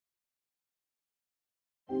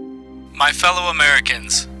My fellow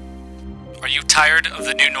Americans, are you tired of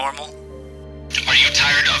the new normal? Are you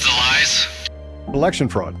tired of the lies? Election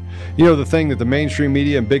fraud. You know, the thing that the mainstream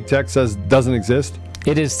media and big tech says doesn't exist?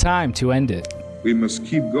 It is time to end it. We must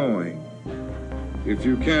keep going. If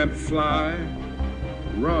you can't fly,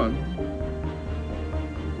 run.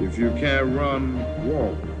 If you can't run,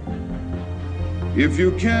 walk. If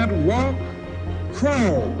you can't walk,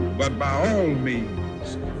 crawl. But by all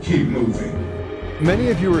means, keep moving. Many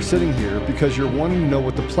of you are sitting here because you're wanting to know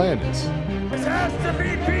what the plan is. This has to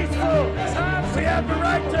be peaceful. We have the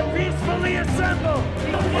right to peacefully assemble.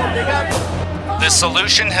 The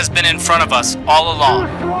solution has been in front of us all along.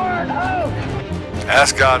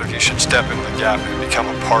 Ask God if you should step into the gap and become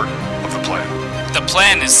a part of the plan. The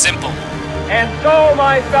plan is simple. And so,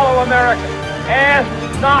 my fellow Americans, ask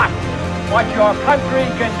not what your country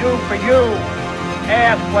can do for you.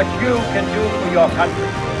 Ask what you can do for your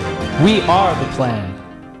country. We are the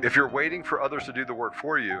plan. If you're waiting for others to do the work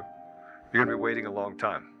for you, you're going to be waiting a long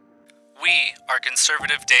time. We are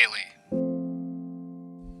Conservative Daily.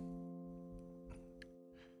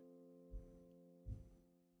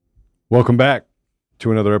 Welcome back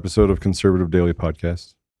to another episode of Conservative Daily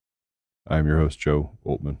Podcast. I'm your host, Joe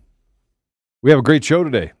Oltman. We have a great show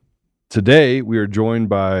today. Today, we are joined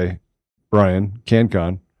by Brian,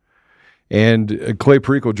 CannCon, and Clay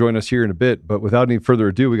Parikh will join us here in a bit. But without any further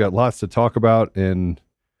ado, we got lots to talk about. And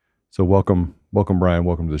so welcome, Brian.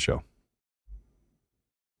 Welcome to the show.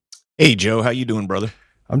 Hey, Joe. How you doing, brother?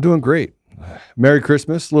 I'm doing great. Merry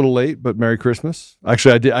Christmas. A little late, but Merry Christmas.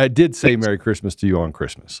 Actually, I did say Merry Christmas to you on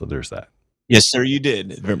Christmas, so there's that. Yes, sir, you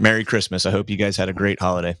did. Merry Christmas. I hope you guys had a great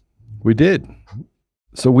holiday. We did.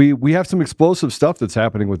 So we have some explosive stuff that's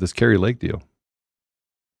happening with this Kari Lake deal.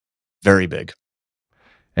 Very big.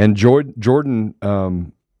 And Jordan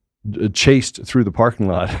chased through the parking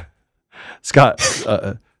lot. Scott,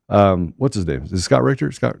 what's his name? Is it Scott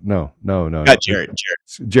Richter? Scott? No.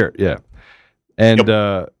 Jarrett, yeah. And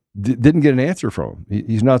didn't get an answer from him.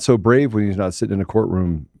 He's not so brave when he's not sitting in a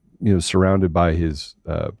courtroom, surrounded by his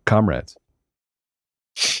comrades.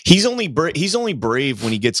 He's only brave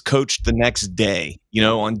when he gets coached the next day.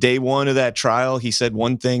 On day one of that trial, he said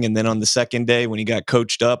one thing, and then on the second day, when he got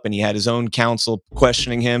coached up and he had his own counsel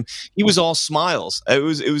questioning him, he was all smiles. It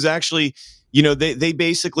was actually, they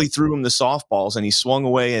basically threw him the softballs, and he swung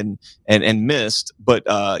away and missed. But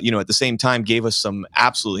at the same time, gave us some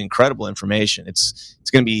absolutely incredible information. It's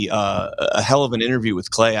going to be a hell of an interview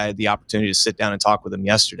with Clay. I had the opportunity to sit down and talk with him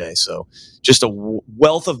yesterday. So just a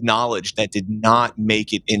wealth of knowledge that did not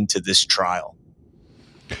make it into this trial.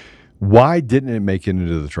 Why didn't it make it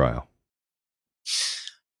into the trial?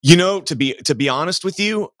 To be honest with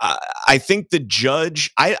you, I think the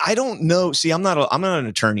judge, I don't know. See, I'm not an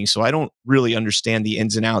attorney, so I don't really understand the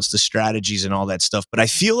ins and outs, the strategies and all that stuff. But I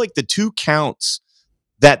feel like the two counts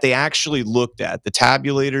that they actually looked at, the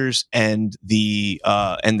tabulators and the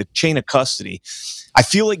chain of custody, I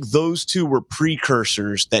feel like those two were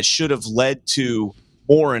precursors that should have led to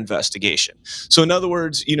more investigation. So in other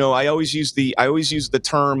words, I always use the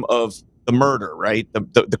term of the murder, right?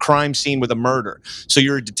 The crime scene with a murder. So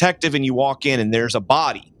you're a detective and you walk in and there's a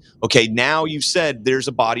body. Okay, now you've said there's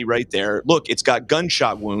a body right there. Look, it's got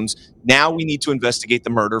gunshot wounds. Now we need to investigate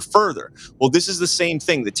the murder further. Well, this is the same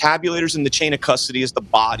thing. The tabulators in the chain of custody is the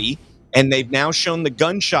body, and they've now shown the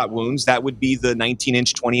gunshot wounds. That would be the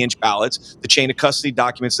 19-inch, 20-inch ballots, the chain of custody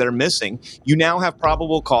documents that are missing. You now have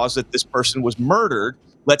probable cause that this person was murdered.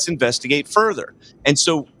 Let's investigate further. And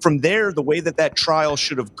so from there, the way that trial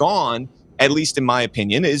should have gone, at least in my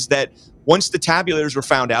opinion, is that once the tabulators were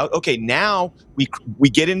found out, okay, now we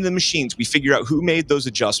get into the machines. We figure out who made those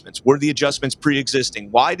adjustments. Were the adjustments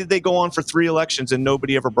pre-existing? Why did they go on for 3 elections and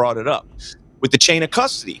nobody ever brought it up? With the chain of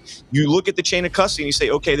custody, you look at the chain of custody and you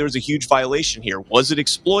say, okay, there was a huge violation here. Was it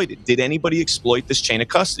exploited? Did anybody exploit this chain of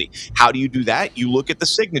custody? How do you do that? You look at the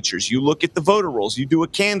signatures. You look at the voter rolls. You do a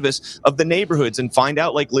canvass of the neighborhoods and find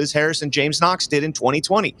out, like Liz Harris and James Knox did in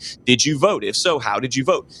 2020. Did you vote? If so, how did you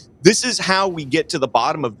vote? This is how we get to the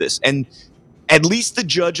bottom of this. And at least the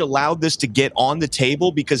judge allowed this to get on the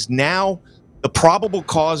table, because now the probable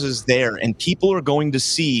cause is there and people are going to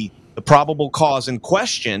see the probable cause and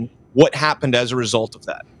question what happened as a result of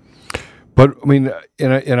that. But I mean,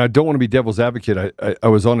 and I don't want to be devil's advocate. I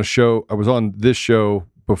was on this show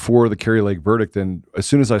before the Kari Lake verdict, and as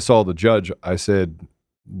soon as I saw the judge, I said,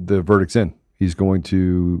 the verdict's in. This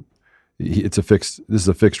is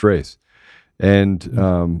a fixed race.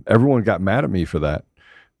 And everyone got mad at me for that.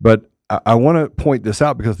 But I want to point this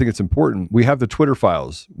out because I think it's important. We have the Twitter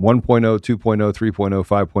files, 1.0, 2.0, 3.0,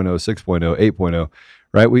 5.0, 6.0, 8.0,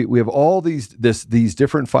 right? We have all these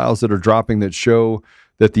different files that are dropping that show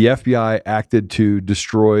that the FBI acted to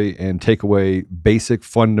destroy and take away basic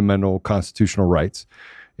fundamental constitutional rights.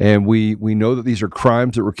 And we know that these are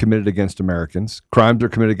crimes that were committed against Americans, crimes that are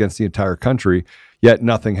committed against the entire country, yet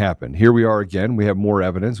nothing happened. Here we are again. We have more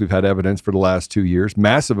evidence. We've had evidence for the last 2 years,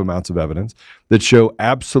 massive amounts of evidence that show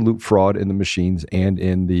absolute fraud in the machines and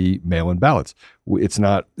in the mail-in ballots. It's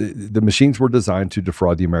not, the machines were designed to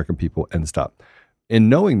defraud the American people and stop. In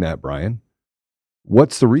knowing that, Brian,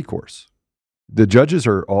 what's the recourse? The judges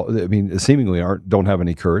are all, seemingly don't have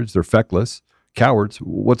any courage. They're feckless, cowards.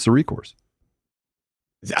 What's the recourse?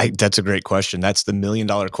 That's a great question. That's the $1 million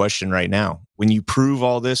question right now. When you prove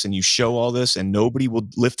all this and you show all this and nobody will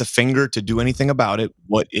lift a finger to do anything about it,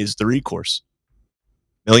 what is the recourse?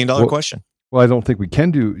 $1 million question. Well, I don't think we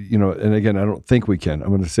can do, and again, I don't think we can. I'm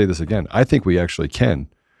going to say this again. I think we actually can.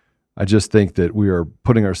 I just think that we are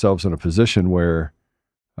putting ourselves in a position where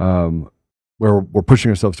we're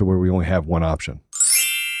pushing ourselves to where we only have one option.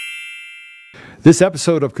 This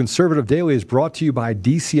episode of Conservative Daily is brought to you by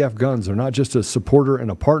DCF Guns. They're not just a supporter and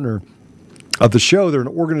a partner of the show. They're an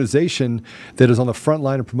organization that is on the front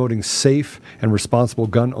line of promoting safe and responsible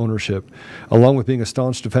gun ownership. Along with being a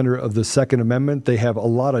staunch defender of the Second Amendment, they have a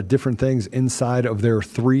lot of different things inside of their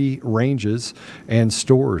 3 ranges and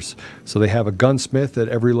stores. So they have a gunsmith at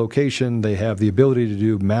every location. They have the ability to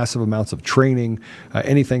do massive amounts of training,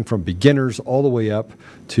 anything from beginners all the way up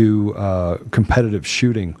to competitive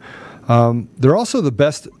shooting. They're also the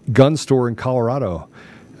best gun store in Colorado.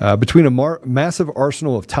 Between a massive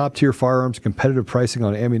arsenal of top-tier firearms, competitive pricing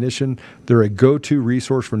on ammunition, they're a go-to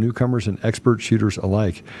resource for newcomers and expert shooters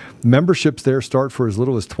alike. Memberships there start for as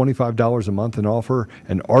little as $25 a month and offer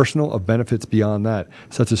an arsenal of benefits beyond that,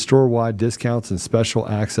 such as store-wide discounts and special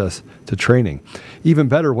access to training. Even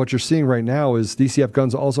better, what you're seeing right now is DCF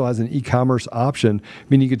Guns also has an e-commerce option,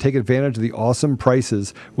 meaning you can take advantage of the awesome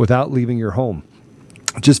prices without leaving your home.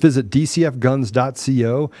 Just visit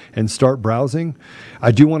dcfguns.co and start browsing.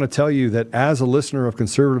 I do want to tell you that as a listener of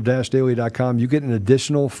conservative-daily.com, you get an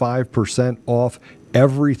additional 5% off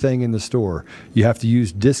everything in the store. You have to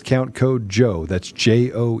use discount code Joe. That's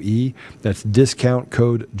Joe. That's discount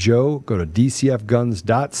code Joe. Go to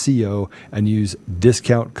dcfguns.co and use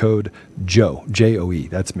discount code Joe. Joe.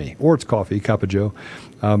 That's me. Or it's coffee, cup of Joe.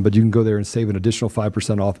 But you can go there and save an additional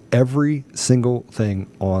 5% off every single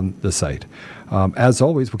thing on the site. As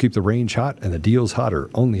always, we'll keep the range hot and the deals hotter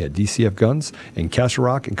only at DCF Guns in Castle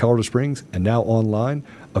Rock and Colorado Springs, and now online,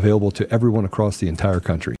 available to everyone across the entire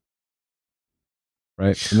country.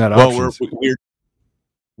 Right? And that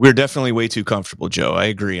we're definitely way too comfortable, Joe. I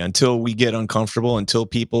agree. Until we get uncomfortable, until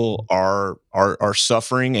people are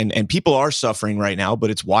suffering, and people are suffering right now, but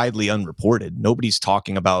it's widely unreported. Nobody's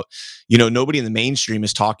talking about, nobody in the mainstream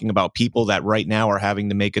is talking about people that right now are having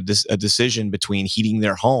to make a decision between heating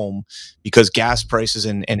their home because gas prices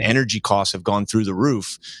and energy costs have gone through the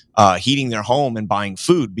roof, heating their home and buying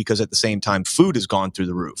food because at the same time food has gone through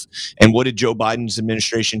the roof. And what did Joe Biden's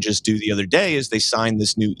administration just do the other day is they signed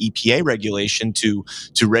this new EPA regulation to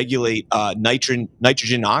regulate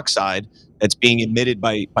nitrogen oxide that's being emitted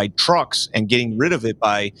by trucks and getting rid of it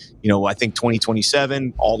by, I think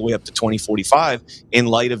 2027 all the way up to 2045 in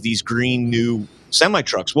light of these green new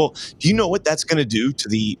semi-trucks. Well, do you know what that's going to do to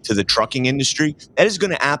the trucking industry? That is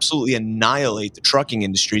going to absolutely annihilate the trucking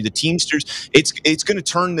industry. The Teamsters, it's going to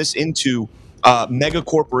turn this into mega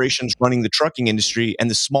corporations running the trucking industry, and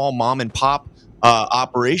the small mom and pop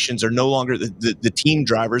operations are no longer, the team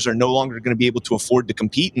drivers are no longer going to be able to afford to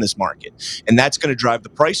compete in this market. And that's going to drive the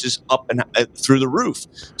prices up and through the roof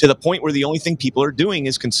to the point where the only thing people are doing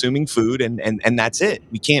is consuming food and that's it.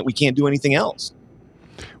 We can't do anything else.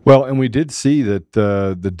 Well, and we did see that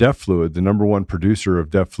the DEF Fluid, the number one producer of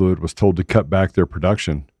DEF Fluid, was told to cut back their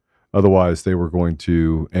production. Otherwise, they were going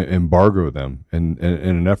to embargo them in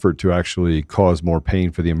an effort to actually cause more pain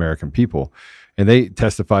for the American people. And they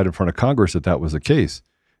testified in front of Congress that was the case.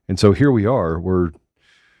 And so here we are. We're,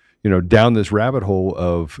 down this rabbit hole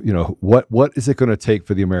of, what is it going to take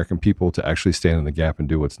for the American people to actually stand in the gap and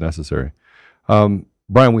do what's necessary?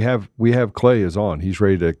 Brian, we have Clay is on. He's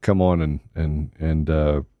ready to come on and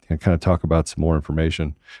kind of talk about some more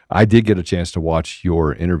information. I did get a chance to watch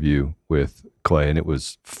your interview with Clay, and it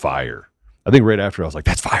was fire. I think right after I was like,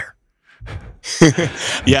 "That's fire."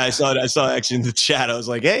 Yeah, I saw it. I saw actually in the chat. I was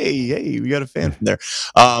like, "Hey, we got a fan from there."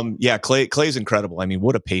 Yeah, Clay's incredible. I mean,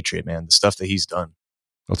 what a patriot, man! The stuff that he's done.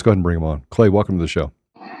 Let's go ahead and bring him on. Clay, welcome to the show.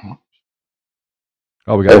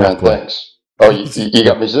 Oh, we got Clay. Thanks. Oh, you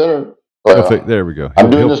got me centered. There we go.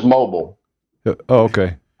 I'm doing this mobile. Oh,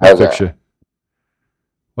 okay. I'll fix you.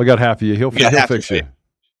 Well, I got half of you. He'll fix you.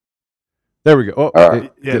 There we go. Oh,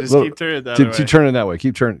 right. Just keep turning that way. Keep turning that way.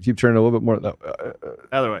 Keep turning a little bit more.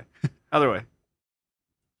 Other way. Other way.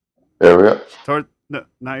 There we go. Toward no,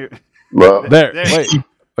 now you're Well, There. There. Wait.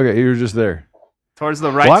 Okay, you're just there. towards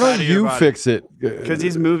the right. Why side don't of your you body. fix it? Because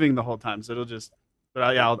he's moving the whole time, so it'll just.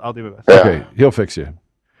 But yeah, I'll do my best. yeah. Okay, he'll fix you.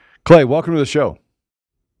 Clay, welcome to the show.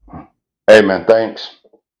 Hey, man, thanks.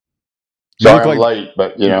 You Sorry look I'm like- late,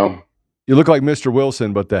 but, you know. You look like Mr.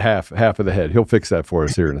 Wilson, but the half of the head. He'll fix that for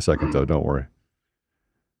us here in a second, though. Don't worry.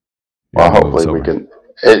 Well, Yeah, move us hopefully we over.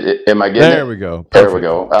 can. Am I getting There it? we go. There Perfect. we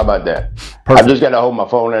go. How about that? I Perfect. just got to hold my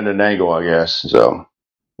phone at an angle, I guess. So,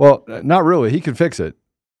 Well, not really. He can fix it.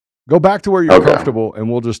 Go back to where you're Okay. comfortable, and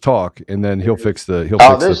we'll just talk, and then he'll fix the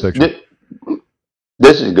this picture.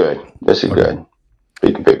 this is good. This is Okay. good.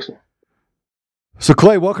 He can fix it. So,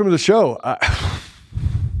 Clay, welcome to the show.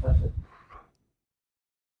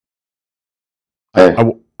 Hey,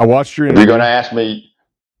 I watched your if interview. you're going to ask me,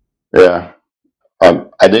 yeah,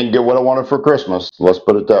 I didn't get what I wanted for Christmas. Let's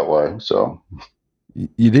put it that way. So,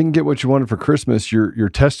 You didn't get what you wanted for Christmas. Your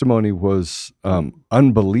testimony was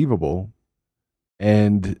unbelievable,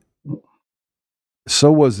 and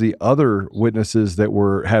so was the other witnesses that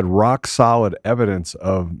had rock solid evidence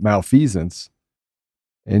of malfeasance,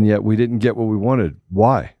 and yet we didn't get what we wanted.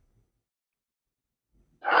 Why?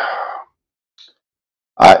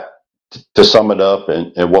 to sum it up,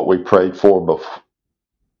 and what we prayed for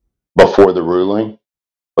before the ruling,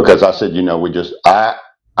 because I said, I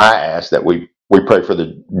asked that we pray for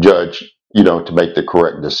the judge, to make the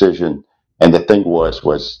correct decision. And the thing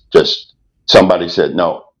was just somebody said,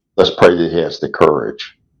 no, let's pray that he has the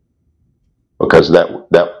courage, because that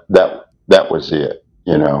was it.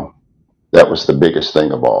 That was the biggest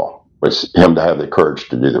thing of all, was him to have the courage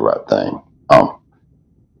to do the right thing.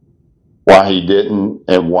 Why he didn't,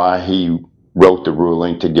 and why he wrote the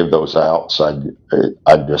ruling to give those outs, I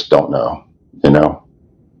just don't know.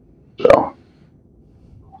 So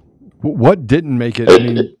What didn't make it? I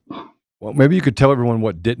mean, well, maybe you could tell everyone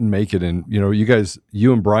what didn't make it. And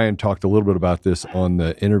you and Brian talked a little bit about this on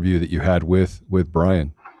the interview that you had with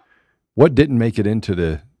Brian. What didn't make it into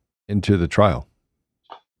the trial?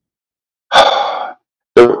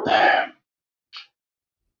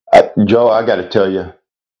 Joe, I got to tell you,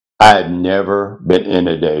 I had never been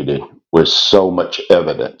inundated with so much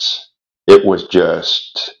evidence. There was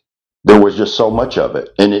just so much of it,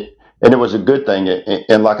 and it was a good thing.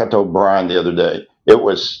 And like I told Brian the other day, it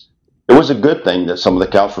was a good thing that some of the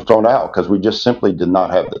counts were thrown out, because we just simply did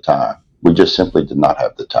not have the time.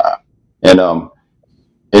 And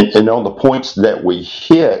on the points that we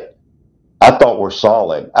hit, I thought were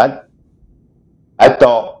solid. I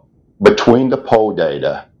thought between the poll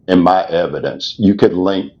data and my evidence, you could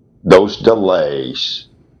link those delays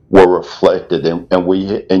were reflected,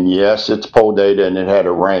 and yes, it's poll data and it had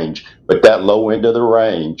a range, but that low end of the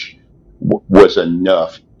range was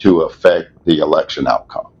enough to affect the election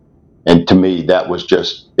outcome. And to me, that was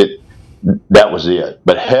just it. That was it.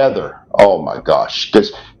 But Heather, oh my gosh,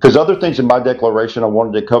 because other things in my declaration I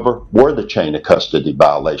wanted to cover were the chain of custody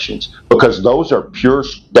violations, because those are pure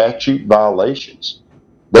statute violations.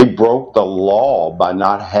 They broke the law by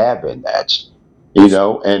not having that,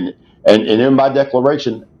 and in my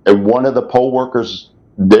declaration, and one of the poll workers,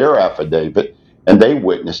 their affidavit, and they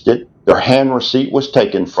witnessed it, their hand receipt was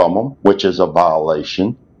taken from them, which is a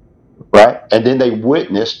violation, right? And then they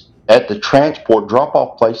witnessed at the transport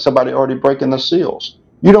drop-off place somebody already breaking the seals.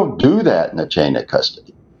 You don't do that in a chain of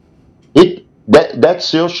custody. That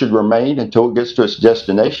seal should remain until it gets to its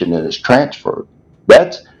destination and is transferred.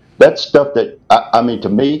 That's stuff that I mean, to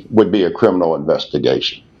me, would be a criminal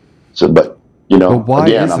investigation. So, but why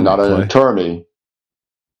again, isn't I'm not it, an Clay? attorney.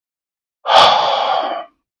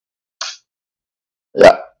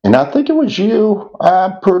 Yeah, and I think it was you,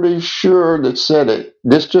 I'm pretty sure, that said it.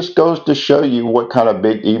 This just goes to show you what kind of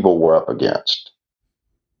big evil we're up against.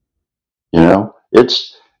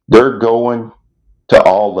 They're going to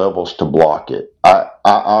all levels to block it. I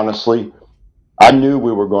honestly, I knew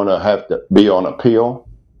we were going to have to be on appeal,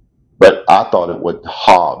 but I thought it would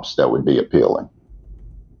Hobbs that would be appealing.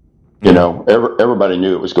 Everybody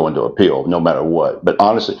knew it was going to appeal no matter what. But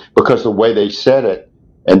honestly, because the way they said it,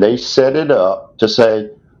 and they set it up to say,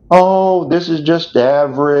 oh, this is just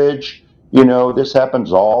average, this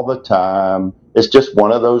happens all the time. It's just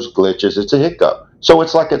one of those glitches. It's a hiccup. So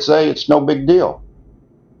it's like it's no big deal.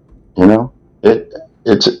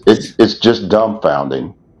 It's just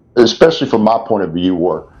dumbfounding, especially from my point of view,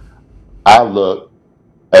 where I look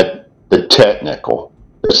at the technical.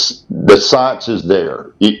 The science is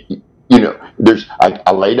there.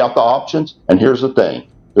 I laid out the options, and here's the thing: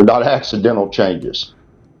 they're not accidental changes.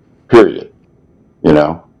 Period.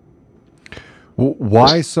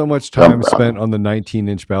 Why so much time spent on the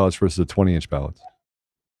 19-inch ballots versus the 20-inch ballots?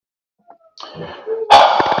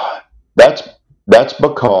 That's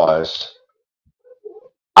because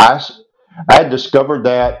I had discovered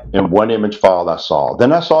that in one image file I saw.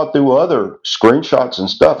 Then I saw it through other screenshots and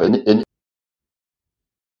stuff. And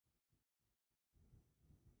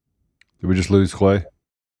Did we just lose Clay?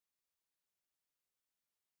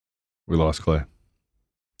 We lost Clay.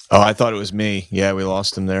 Oh, I thought it was me. Yeah, we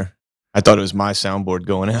lost him there. I thought it was my soundboard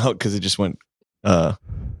going out because it just went. Well,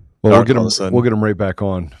 we'll get him right back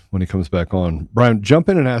on when he comes back on. Brian, jump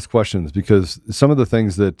in and ask questions because some of the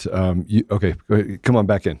things that okay, go ahead, come on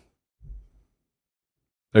back in.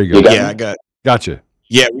 There you go. Yeah, I gotcha.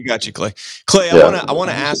 Yeah, we got you, Clay. Clay, I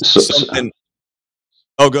want to ask something.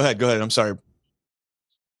 Oh, go ahead. I'm sorry.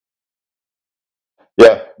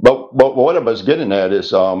 Yeah, but what I was getting at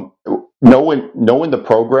is knowing the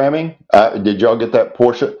programming. Did y'all get that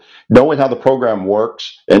portion? Knowing how the program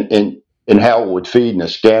works and how it would feed in the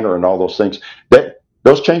scanner and all those things. That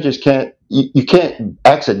those changes you can't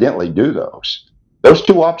accidentally do those. Those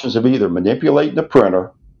two options of either manipulating the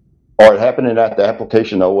printer or it happening at the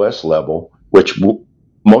application OS level, which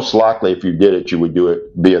most likely, if you did it, you would do it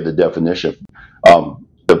via the definition,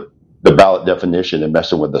 the ballot definition, and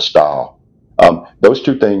messing with the style. Those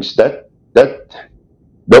two things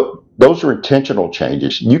those are intentional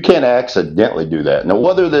changes. You can't accidentally do that. Now,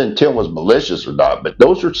 whether the intent was malicious or not, but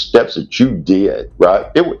those are steps that you did, right?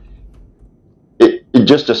 It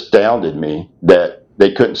just astounded me that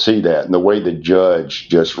they couldn't see that, and the way the judge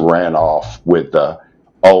just ran off with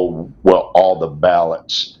all the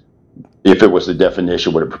ballots, if it was the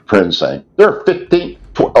definition, would have printed saying there are 15.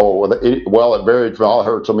 It varied from, I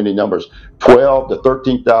heard so many numbers, 12 to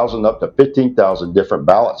 13,000 up to 15,000 different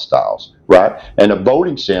ballot styles, right? And a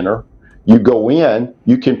voting center, you go in,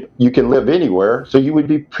 you can live anywhere, so you would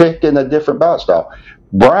be picking a different ballot style.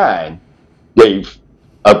 Brian gave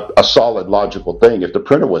a solid logical thing. If the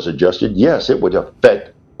printer was adjusted, yes, it would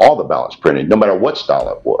affect all the ballots printed, no matter what style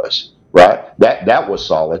it was, right? That was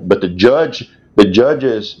solid. But the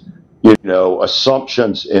judge's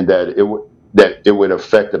assumptions in that it would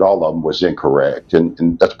affect all of them was incorrect,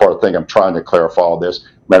 and that's part of the thing I'm trying to clarify all this.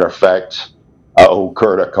 Matter of fact, I owe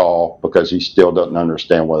Kurt a call because he still doesn't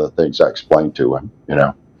understand one of the things I explained to him.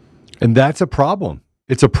 And that's a problem.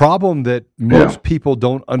 It's a problem that most people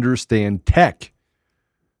don't understand tech.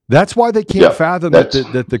 That's why they can't fathom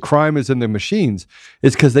that the crime is in the machines.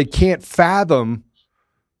 It's because they can't fathom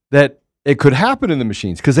that it could happen in the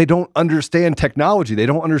machines because they don't understand technology. They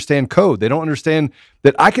don't understand code. They don't understand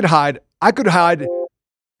that I could hide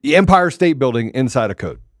the Empire State Building inside a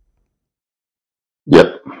code.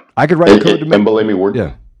 Yep. I could write code to make. And believe me,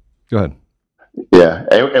 yeah. Go ahead. Yeah,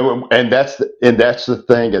 and that's the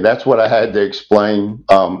thing, and that's what I had to explain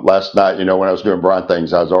last night. When I was doing Brian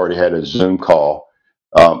things, I was already had a Zoom call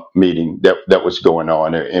meeting that was going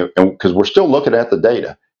on, and because we're still looking at the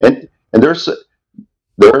data, and there's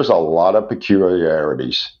a lot of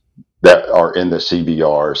peculiarities that are in the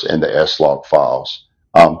CVRs and the S-log files,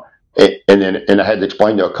 and I had to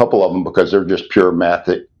explain to a couple of them because they're just pure math.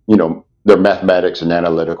 They're mathematics and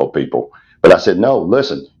analytical people. But I said, no,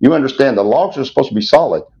 listen, you understand the logs are supposed to be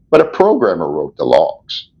solid, but a programmer wrote the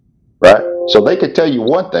logs, right? So they could tell you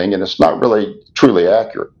one thing and it's not really truly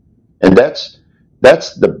accurate. And that's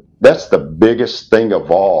the biggest thing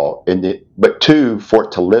of all. But two, for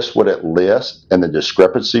it to list what it lists and the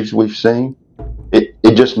discrepancies we've seen,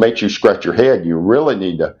 it just makes you scratch your head. You really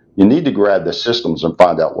need to grab the systems and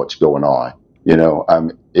find out what's going on.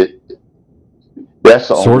 That's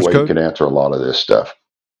the only way you can answer a lot of this stuff.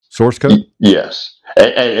 Source code? Yes.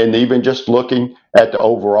 And even just looking at the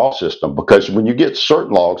overall system, because when you get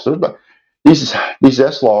certain logs, these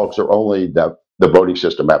S logs are only the voting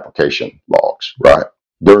system application logs, right?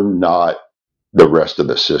 They're not the rest of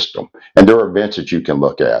the system. And there are events that you can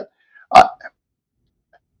look at.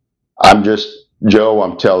 Joe,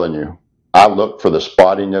 I'm telling you, I look for the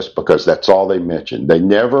spottiness because that's all they mentioned. They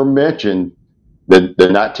never mentioned the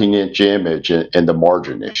 19-inch image and the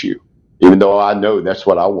margin issue. Even though I know that's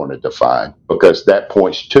what I wanted to find, because that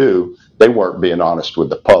points to they weren't being honest with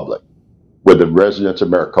the public, with the residents of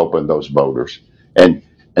Maricopa and those voters, and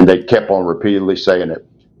they kept on repeatedly saying it.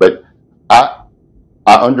 But I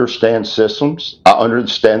understand systems, I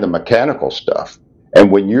understand the mechanical stuff,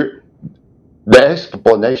 and the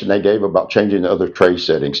explanation they gave about changing the other tray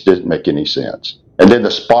settings didn't make any sense. And then the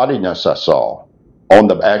spottiness I saw on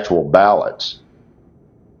the actual ballots,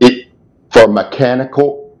 for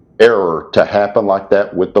mechanical error to happen like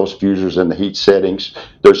that with those fusers and the heat settings,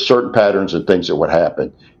 there's certain patterns and things that would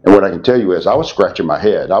happen. And what I can tell you is I was scratching my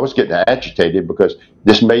head. I was getting agitated because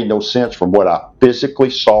this made no sense from what I physically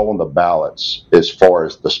saw on the ballots as far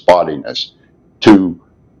as the spottiness to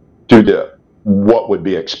to what would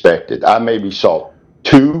be expected. I maybe saw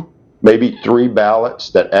 2, maybe 3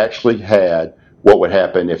 ballots that actually had what would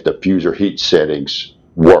happen if the fuser heat settings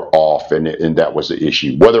were off, and that was the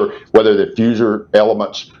issue. Whether the fuser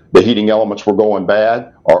elements, the heating elements, were going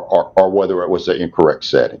bad, or whether it was the incorrect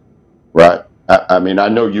setting, right? I mean, I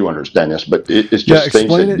know you understand this, but it's just things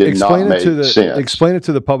that did not make sense. Explain it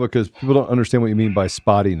to the public, because people don't understand what you mean by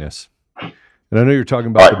spottiness. And I know you're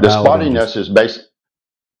talking about the spottiness is based.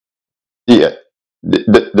 Yeah,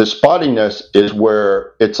 the spottiness is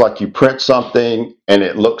where it's like you print something and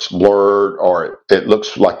it looks blurred, or it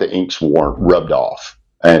looks like the ink's rubbed off.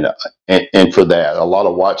 And for that, a lot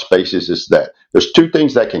of white spaces is that. There's 2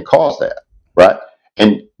 things that can cause that, right?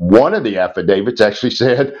 And one of the affidavits actually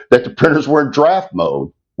said that the printers were in draft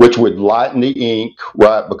mode, which would lighten the ink,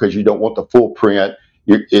 right? Because you don't want the full print.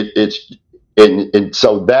 And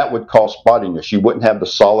so that would cause spottiness. You wouldn't have the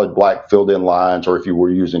solid black filled in lines, or if you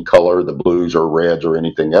were using color, the blues or reds or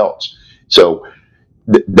anything else. So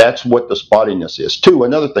that's what the spottiness is. 2,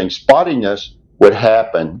 another thing, spottiness would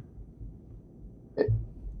happen,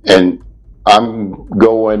 and I'm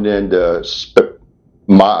going into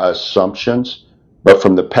my assumptions, but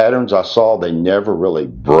from the patterns I saw, they never really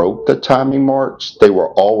broke the timing marks. They were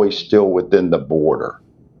always still within the border.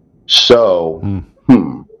 So,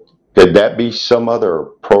 could that be some other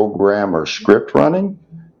program or script running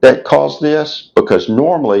that caused this? Because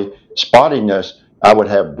normally, spottiness, I would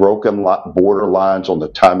have broken border lines on the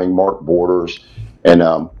timing mark borders. And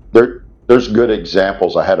there's good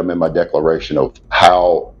examples. I had them in my declaration of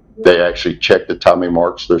how they actually check the timing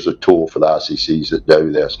marks. There's a tool for the ICCs that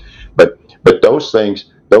do this. But those things,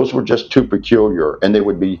 those were just too peculiar. And they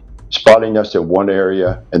would be spottiness in one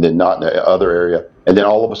area and then not in the other area. And then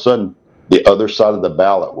all of a sudden, the other side of the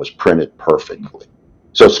ballot was printed perfectly.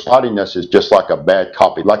 So spottiness is just like a bad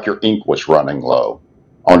copy, like your ink was running low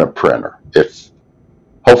on a printer.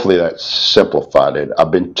 Hopefully that simplified it.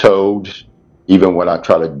 I've been told, even when I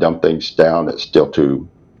try to dumb things down, it's still too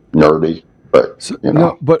nerdy. But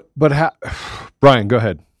no, but Brian, go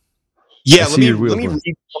ahead. Yeah, let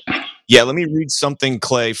me read something,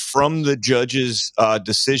 Clay, from the judge's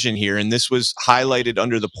decision here. And this was highlighted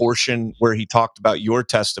under the portion where he talked about your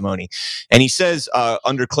testimony. And he says,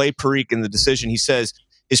 under Clay Parikh in the decision, he says,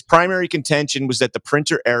 his primary contention was that the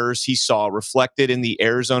printer errors he saw reflected in the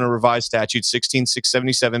Arizona Revised Statute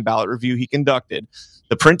 16677 ballot review he conducted.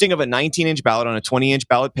 The printing of a 19-inch ballot on a 20-inch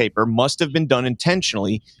ballot paper must have been done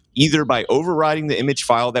intentionally, either by overriding the image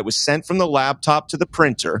file that was sent from the laptop to the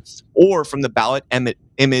printer or from the ballot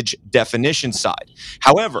image definition side.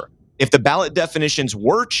 However, if the ballot definitions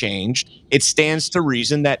were changed, it stands to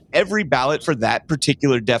reason that every ballot for that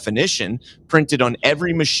particular definition printed on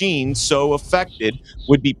every machine so affected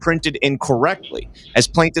would be printed incorrectly. As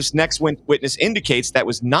plaintiff's next witness indicates, that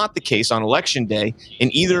was not the case on Election Day. In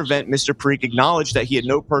either event, Mr. Parikh acknowledged that he had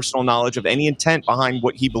no personal knowledge of any intent behind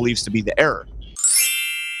what he believes to be the error.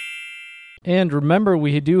 And remember,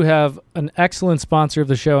 we do have an excellent sponsor of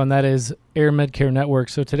the show, and that is Air Medcare Network.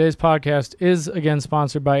 So today's podcast is, again,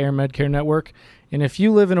 sponsored by Air Medcare Network. And if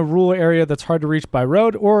you live in a rural area that's hard to reach by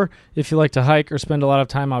road, or if you like to hike or spend a lot of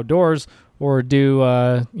time outdoors or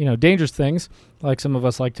do dangerous things like some of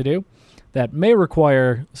us like to do that may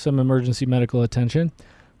require some emergency medical attention,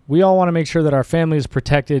 we all want to make sure that our family is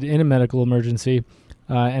protected in a medical emergency.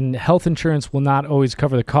 And health insurance will not always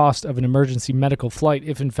cover the cost of an emergency medical flight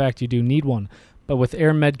if, in fact, you do need one. But with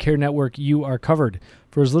Air Medcare Network, you are covered.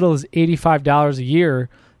 For as little as $85 a year,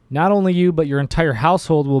 not only you, but your entire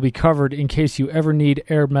household will be covered in case you ever need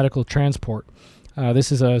air medical transport.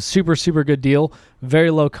 This is a super, super good deal,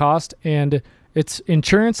 very low cost, and it's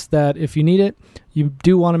insurance that if you need it, you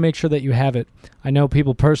do want to make sure that you have it. I know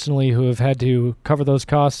people personally who have had to cover those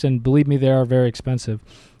costs, and believe me, they are very expensive.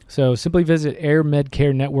 So simply visit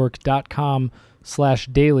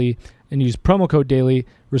airmedcarenetwork.com/daily and use promo code daily.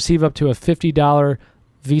 Receive up to a $50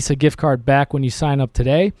 Visa gift card back when you sign up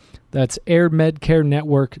today. That's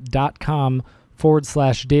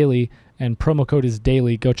airmedcarenetwork.com/daily, and promo code is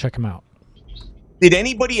daily. Go check them out. Did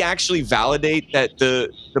anybody actually validate that the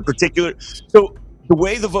particular... So the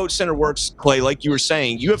way the vote center works, Clay, like you were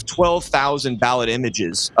saying, you have 12,000 ballot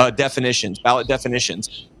definitions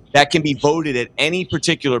that can be voted at any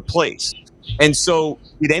particular place. And so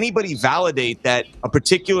did anybody validate that a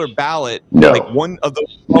particular ballot, like one of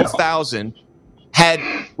those 12,000,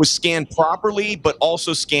 was scanned properly but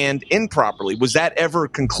also scanned improperly? Was that ever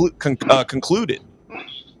concluded?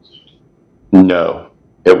 No,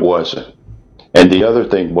 it wasn't. And the other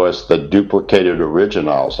thing was the duplicated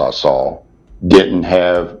originals I saw didn't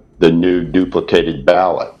have the new duplicated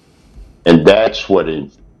ballot. And that's what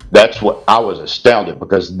that's what I was astounded,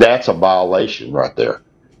 because that's a violation right there.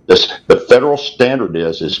 The federal standard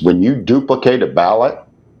is when you duplicate a ballot,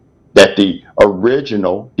 that the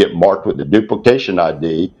original get marked with the duplication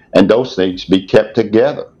ID, and those things be kept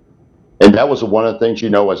together. And that was one of the things,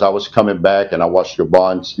 as I was coming back and I watched your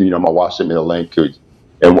bonds, my wife sent me the link,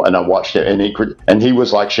 and I watched it, and he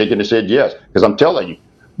was like shaking his head, yes, because I'm telling you,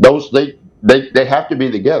 those they have to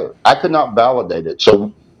be together. I could not validate it.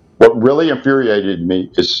 So what really infuriated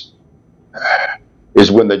me is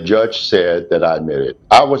when the judge said that I admitted.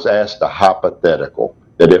 I was asked a hypothetical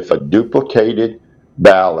that if a duplicated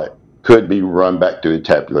ballot could be run back to the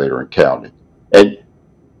tabulator and counted,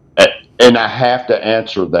 and I have to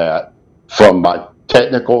answer that from my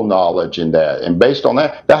technical knowledge in that. And based on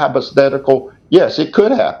that, the hypothetical, yes, it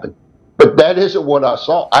could happen. But that isn't what I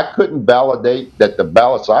saw. I couldn't validate that the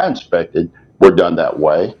ballots I inspected were done that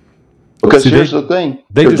way. Because here's the thing.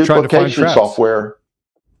 They the just tried to find traps. Software.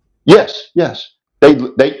 Yes. They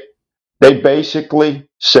basically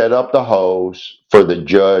set up the hose for the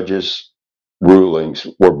judge's rulings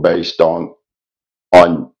were based on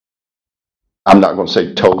I'm not going to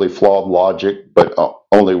say totally flawed logic, but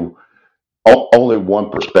only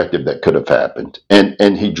one perspective that could have happened.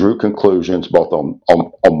 And he drew conclusions both on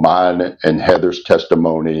mine and Heather's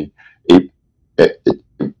testimony.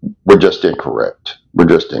 We're just incorrect.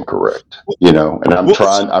 And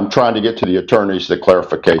I'm trying to get to the attorneys the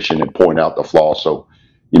clarification and point out the flaw. So,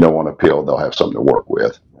 on appeal, they'll have something to work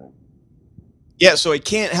with. Yeah. So I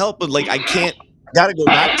can't help but got to go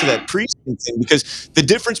back to that precinct thing, because the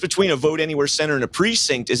difference between a Vote Anywhere center and a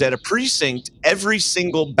precinct is at a precinct, every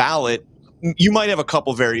single ballot, you might have a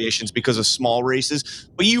couple variations because of small races,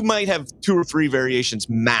 but you might have 2 or 3 variations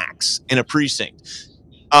max in a precinct.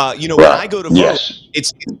 When I go to vote, yes.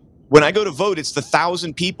 When I go to vote, it's the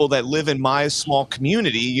 1,000 people that live in my small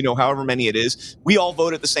community, however many it is. We all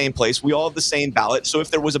vote at the same place. We all have the same ballot. So if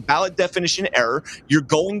there was a ballot definition error, you're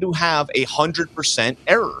going to have 100%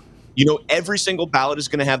 error. Every single ballot is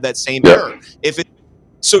going to have that same error.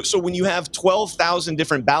 So when you have 12,000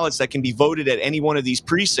 different ballots that can be voted at any one of these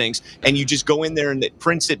precincts, and you just go in there and it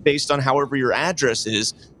prints it based on however your address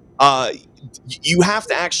is, you have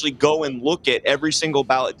to actually go and look at every single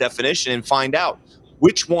ballot definition and find out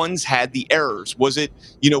which ones had the errors. Was it,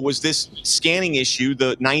 was this scanning issue,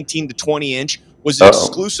 the 19 to 20 inch, was it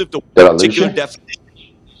exclusive to one particular definition?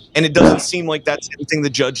 And it doesn't seem like that's anything the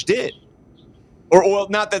judge did. Or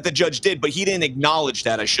not that the judge did, but he didn't acknowledge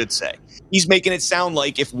that, I should say. He's making it sound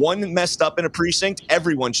like if one messed up in a precinct,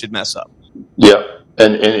 everyone should mess up. Yep,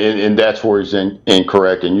 and that's where he's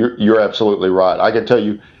incorrect. And you're absolutely right. I can tell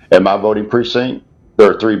you, at my voting precinct,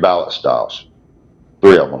 there are 3 ballot styles,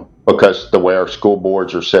 3 of them, because the way our school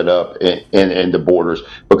boards are set up and the borders.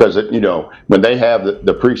 Because when they have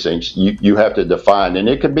the precincts, you have to define, and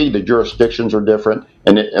it could be the jurisdictions are different,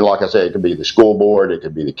 and like I said, it could be the school board, it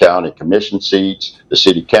could be the county commission seats, the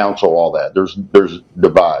city council, all that. There's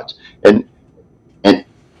divides, and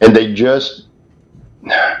they just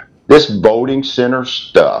this voting center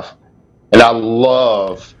stuff, and I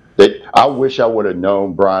love that. I wish I would have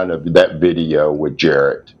known, Brian, of that video with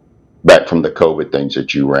Jarrett back from the COVID things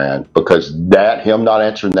that you ran, because him not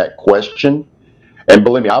answering that question, and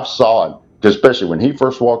believe me, I've saw him, especially when he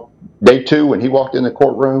first walked, day 2, when he walked in the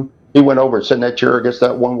courtroom, he went over and sat in that chair against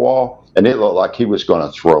that one wall, and it looked like he was going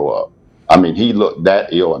to throw up. I mean, he looked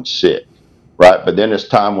that ill and sick, right? But then as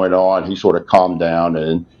time went on, he sort of calmed down,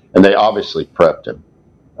 and they obviously prepped him.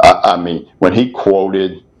 I mean, when he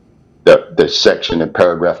quoted the section and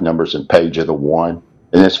paragraph numbers and page of the one,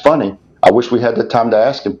 and it's funny, I wish we had the time to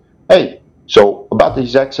ask him, hey, so about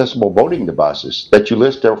these accessible voting devices that you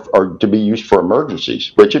list are to be used for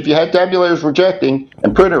emergencies, which if you had tabulators rejecting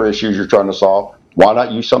and printer issues you're trying to solve, why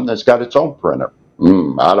not use something that's got its own printer?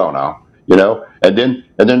 I don't know, and then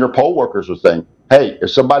their poll workers were saying, hey, if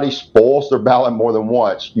somebody spoils their ballot more than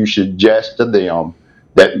once, you suggest to them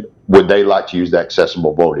that would they like to use the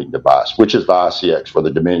accessible voting device, which is the ICX for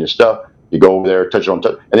the Dominion stuff. You go over there, touch it on,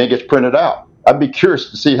 and then it gets printed out. I'd be curious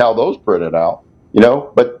to see how those printed out,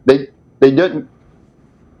 but they didn't.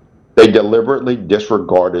 They deliberately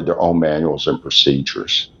disregarded their own manuals and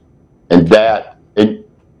procedures, and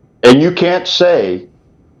you can't say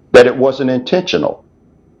that it wasn't intentional.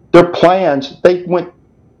 Their plans, they went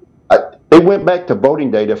back to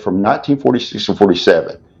voting data from 1946 and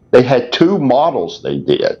 47. They had 2 models they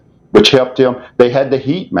did, which helped them. They had the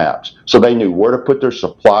heat maps, so they knew where to put their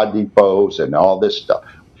supply depots and all this stuff.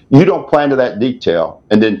 You don't plan to that detail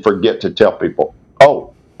and then forget to tell people,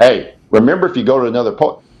 oh, hey, remember if you go to another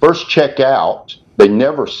poll, first check out. They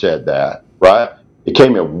never said that, right? It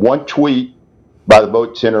came in one tweet by the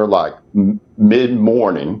Vote Center like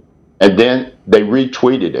mid-morning, and then they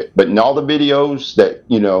retweeted it. But in all the videos that,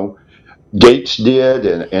 Gates did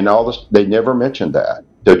and all this, they never mentioned that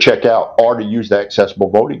to check out or to use the accessible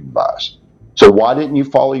voting device. So why didn't you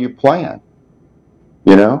follow your plan?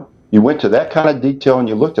 You went to that kind of detail and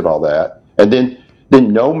you looked at all that, and then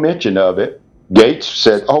no mention of it. Gates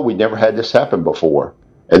said, "Oh, we never had this happen before,"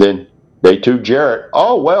 and then day two, Jarrett,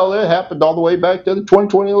 "Oh, well, it happened all the way back to the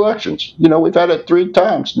 2020 elections. We've had it 3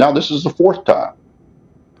 times. Now this is the 4th time,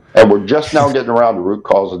 and we're just now getting around to root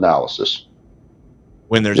cause analysis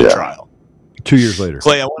when there's a trial." 2 years later.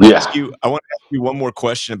 Clay, I want to ask you one more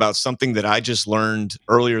question about something that I just learned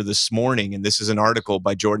earlier this morning, and this is an article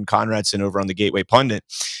by Jordan Conradson over on the Gateway Pundit,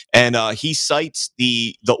 and he cites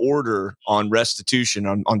the order on restitution,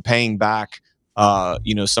 on paying back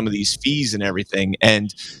some of these fees and everything.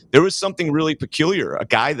 And there was something really peculiar, a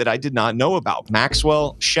guy that I did not know about,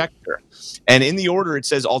 Maxwell Schechter. And in the order, it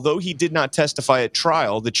says, although he did not testify at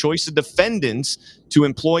trial, the choice of defendants to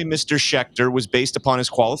employ Mr. Schechter was based upon his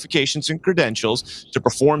qualifications and credentials to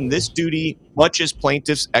perform this duty, much as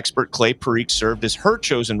plaintiff's expert Clay Parikh served as her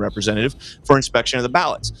chosen representative for inspection of the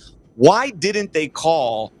ballots. Why didn't they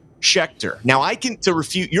call Schechter? Now, to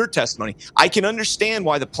refute your testimony, I can understand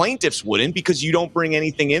why the plaintiffs wouldn't, because you don't bring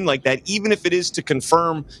anything in like that. Even if it is to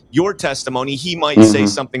confirm your testimony, he might say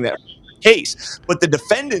something that case. But the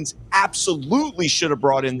defendants absolutely should have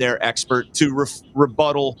brought in their expert to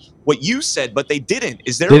rebuttal what you said, but they didn't.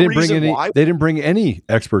 Is there a reason why? They didn't bring any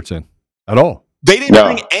experts in at all. They didn't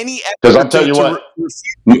bring any experts. Because I'm telling you what.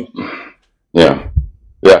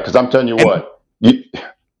 Because I'm telling you what.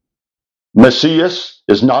 Macias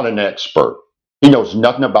is not an expert. He knows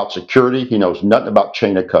nothing about security. He knows nothing about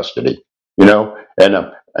chain of custody.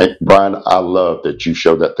 And Brian, I love that you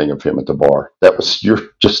showed that thing of him at the bar.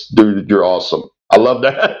 Dude, you're awesome. I love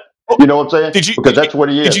that. You know what I'm saying? Because that's what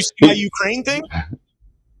he is. Did you see that Ukraine thing?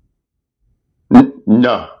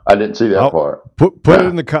 No, I didn't see that part. Put it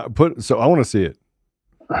in the so I want to see it.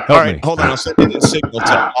 All right, hold on. I'll send you the signal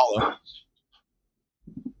to Paula.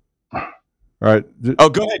 All right. Oh,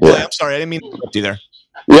 go ahead, Clay. I'm sorry, I didn't mean to interrupt you there.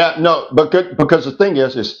 Yeah, no, because the thing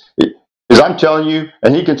is I'm telling you,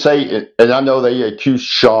 and he can say, and I know they accused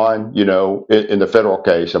Sean, in the federal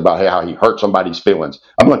case about how he hurt somebody's feelings.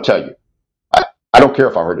 I'm going to tell you, I don't care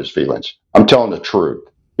if I hurt his feelings. I'm telling the truth.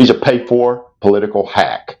 He's a paid-for political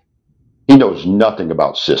hack. He knows nothing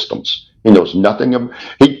about systems. He knows nothing.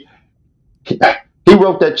 He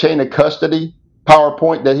wrote that chain of custody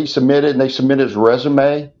PowerPoint that he submitted, and they submitted his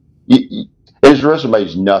resume. His resume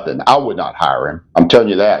is nothing. I would not hire him. I'm telling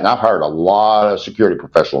you that. And I've hired a lot of security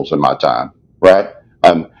professionals in my time, right?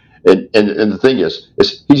 And the thing is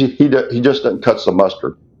he just doesn't cut the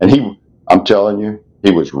mustard. And I'm telling you,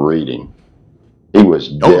 he was reading. He was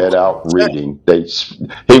dead out reading.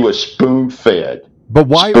 He was spoon fed. But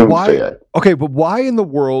why? Okay, but why in the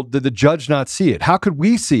world did the judge not see it? How could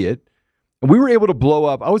we see it? And we were able to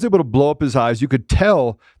I was able to blow up his eyes. You could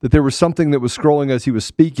tell that there was something that was scrolling as he was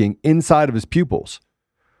speaking inside of his pupils.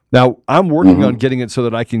 Now, I'm working on getting it so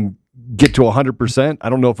that I can get to 100%. I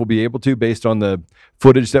don't know if we'll be able to based on the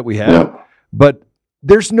footage that we have. But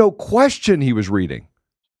there's no question he was reading.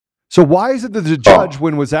 So why is it that the judge,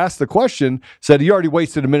 when was asked the question, said he already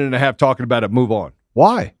wasted a minute and a half talking about it, move on?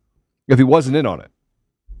 Why? If he wasn't in on it.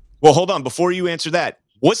 Well, hold on. Before you answer that,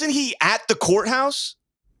 wasn't he at the courthouse?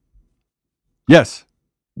 Yes.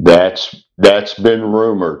 That's been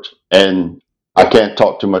rumored, and I can't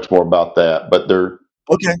talk too much more about that, but there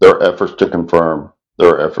are efforts to confirm.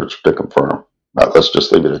 Let's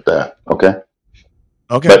just leave it at that, okay?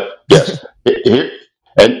 Okay. But yes,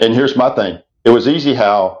 and here's my thing. It was easy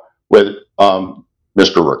how with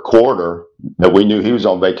Mr. Recorder that we knew he was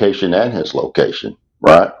on vacation and his location,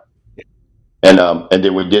 right? And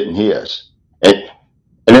then we didn't his.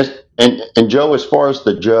 And Joe, as far as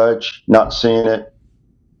the judge not seeing it,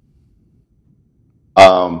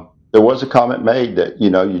 there was a comment made that,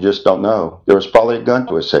 you just don't know. There was probably a gun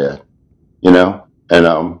to his head, and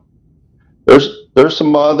there's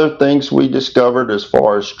some other things we discovered as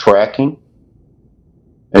far as tracking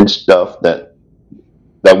and stuff that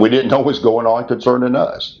we didn't know was going on concerning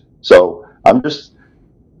us. So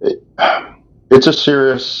it's a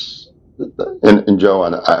serious, and Joe,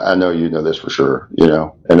 I know you know this for sure,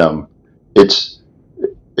 and it's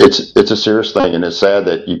a serious thing, and it's sad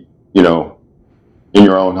that you know, in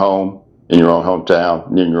your own home, in your own hometown,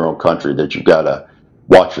 and in your own country, that you gotta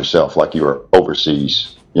watch yourself like you're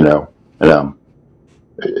overseas, and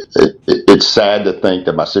it's sad to think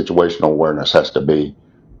that my situational awareness has to be,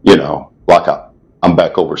 like I'm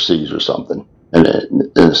back overseas or something, and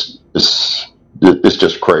it's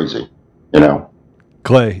just crazy,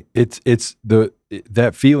 Clay, it's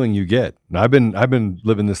that feeling you get. And I've been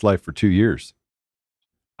living this life for 2 years.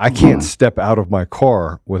 I can't step out of my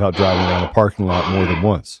car without driving around a parking lot more than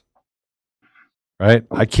once. Right?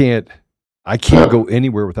 I can't go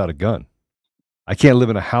anywhere without a gun. I can't live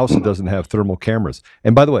in a house that doesn't have thermal cameras.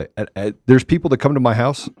 And by the way, there's people that come to my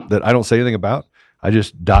house that I don't say anything about. I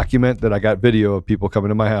just document that I got video of people coming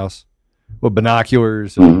to my house with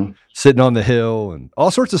binoculars and sitting on the hill and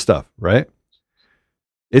all sorts of stuff, right?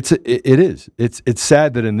 It is. It's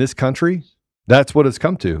sad that in this country, that's what it's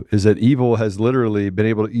come to, is that evil has literally been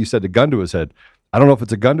able to, you said a gun to his head. I don't know if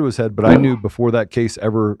it's a gun to his head, but I knew before that case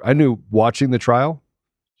I knew watching the trial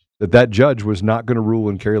that judge was not going to rule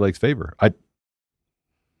in Kari Lake's favor.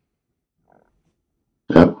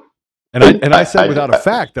 And I said without a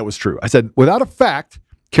fact that was true. I said without a fact,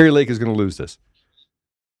 Kari Lake is going to lose this.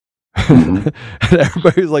 And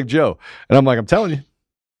everybody was like, Joe. And I'm like, I'm telling you.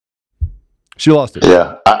 She lost it.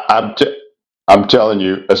 Yeah, I'm telling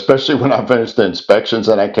you, especially when I finished the inspections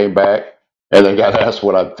and I came back and they got asked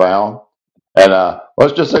what I'd found. And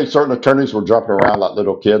let's just say certain attorneys were jumping around like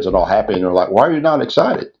little kids and all happy. And they're like, why are you not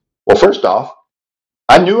excited? Well, first off,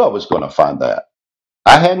 I knew I was going to find that.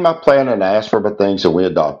 I had my plan and I asked for the things that we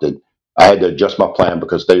adopted. I had to adjust my plan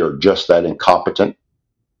because they are just that incompetent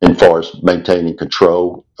as far as maintaining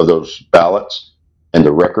control of those ballots and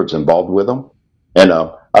the records involved with them. And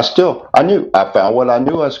I knew I found what I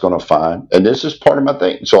knew I was going to find. And this is part of my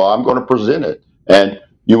thing. So I'm going to present it. And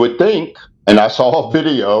you would think, and I saw a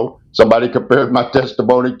video, somebody compared my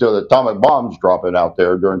testimony to the atomic bombs dropping out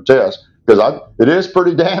there during tests, because it is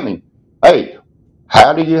pretty damning. Hey,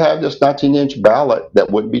 how do you have this 19-inch ballot that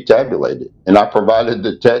wouldn't be tabulated? And I provided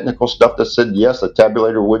the technical stuff that said, yes, the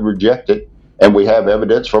tabulator would reject it. And we have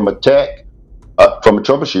evidence from a tech, from a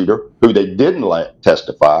troubleshooter who they didn't let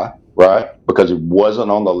testify, right? Because he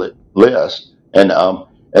wasn't on the list. And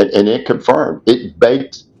it confirmed. It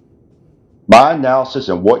baked my analysis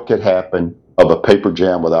and what could happen of a paper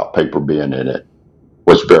jam without paper being in it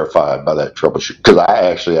was verified by that troubleshooter. Because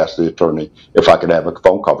I actually asked the attorney if I could have a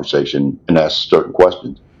phone conversation and ask certain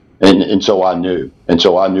questions. And so I knew. And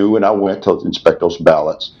so I knew when I went to inspect those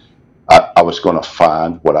ballots, I was going to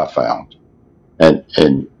find what I found.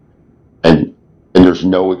 And there's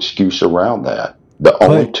no excuse around that. The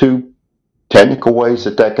only two technical ways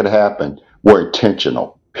that could happen were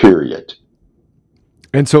intentional, period.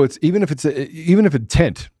 And so it's even if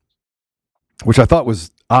intent, which I thought was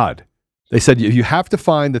odd. They said you have to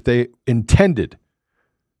find that they intended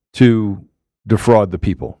to defraud the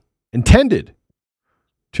people, intended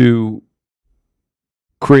to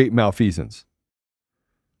create malfeasance.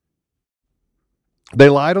 They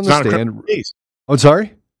lied on the stand. I'm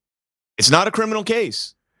sorry? It's not a criminal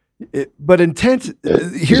case. But intent,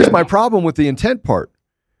 here's my problem with the intent part.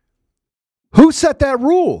 Who set that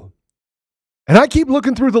rule? And I keep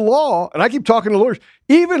looking through the law, and I keep talking to lawyers.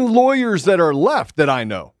 Even lawyers that are left that I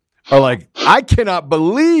know are like, I cannot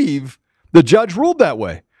believe the judge ruled that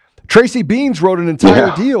way. Tracy Beans wrote an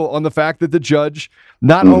entire deal on the fact that the judge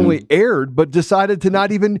not only erred, but decided to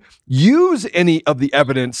not even use any of the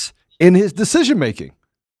evidence in his decision-making.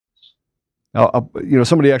 Now,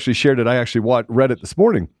 somebody actually shared it. I actually read it this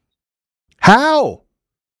morning. How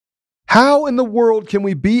in the world can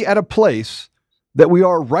we be at a place that we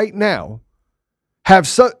are right now, and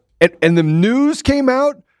the news came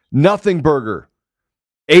out, Nothing Burger,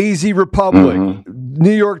 AZ Republic,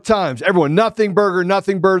 New York Times, everyone, Nothing Burger,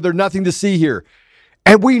 there's nothing to see here.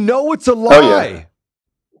 And we know it's a lie. Oh, yeah.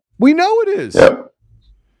 We know it is. Yep.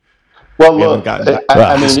 Well, look,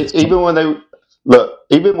 I mean,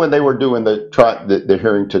 even when they were doing the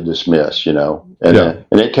hearing to dismiss, and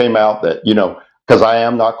it came out that, because I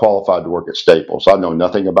am not qualified to work at Staples. I know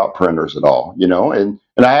nothing about printers at all, and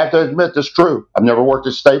I have to admit this is true. I've never worked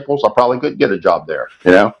at Staples. I probably couldn't get a job there,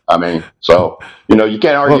 I mean, so, you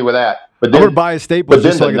can't argue with that. But then, I'm going to buy a Staples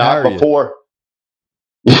just so I can hire you.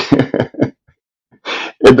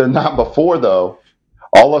 And the night before, though,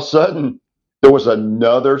 all of a sudden, there was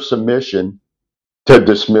another submission to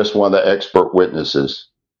dismiss one of the expert witnesses.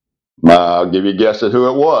 I'll give you a guess at who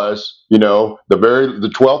it was. The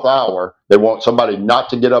 12th hour, they want somebody not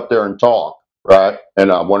to get up there and talk, right?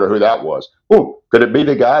 And I wonder who that was. Oh, could it be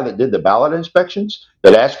the guy that did the ballot inspections,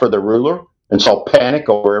 that asked for the ruler and saw panic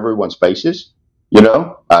over everyone's faces? I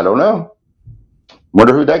don't know.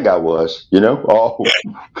 Wonder who that guy was, Oh.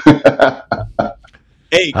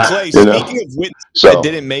 Hey, Clay, speaking of witnesses that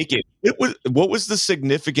didn't make it, what was the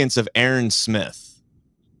significance of Aaron Smith?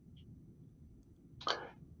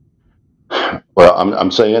 Well,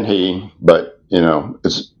 I'm saying he, but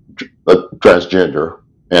it's a transgender,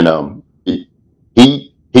 and he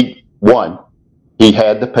he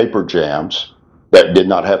had the paper jams that did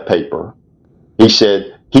not have paper. He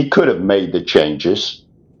said he could have made the changes,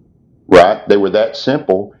 right? They were that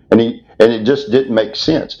simple, and it just didn't make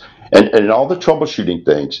sense. And all the troubleshooting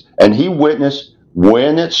things, and he witnessed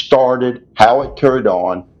when it started, how it carried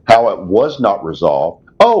on, how it was not resolved.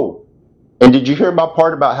 Oh, and did you hear my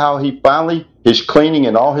part about how his cleaning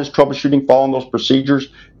and all his troubleshooting following those procedures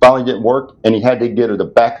finally didn't work, and he had to get the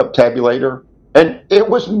backup tabulator, and it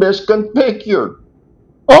was misconfigured.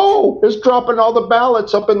 Oh, it's dropping all the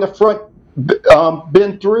ballots up in the front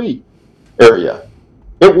bin 3 area.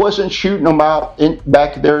 It wasn't shooting them out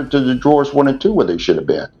back there to the drawers 1 and 2 where they should have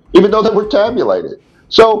been, even though they were tabulated.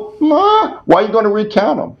 So, why are you going to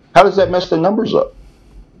recount them? How does that mess the numbers up?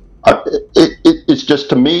 It's just,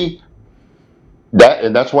 to me,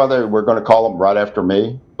 and that's why we're going to call them right after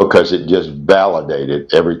me, because it just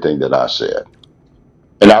validated everything that I said.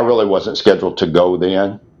 And I really wasn't scheduled to go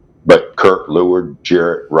then, but Kurt lured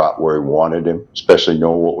Jarrett right where he wanted him, especially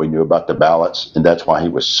knowing what we knew about the ballots. And that's why he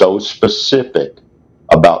was so specific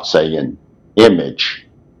about saying an image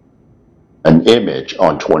on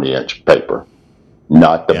 20-inch paper,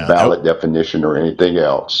 not the ballot definition or anything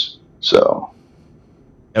else. So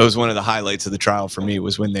that was one of the highlights of the trial for me,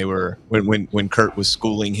 was when when Kurt was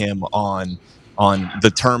schooling him on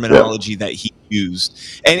the terminology that he used.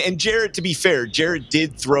 And Jarrett, to be fair, Jarrett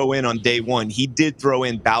did throw in on day one. He did throw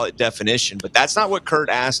in ballot definition, but that's not what Kurt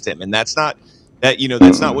asked him, and that's not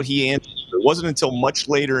what he answered. It wasn't until much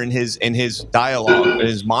later in his dialogue,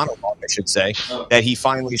 his monologue, I should say, that he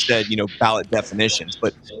finally said, ballot definitions.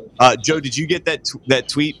 But Joe, did you get that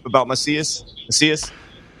tweet about Macias?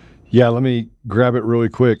 Yeah, let me grab it really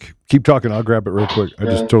quick. Keep talking. I'll grab it real quick. I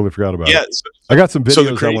just totally forgot about it. I got some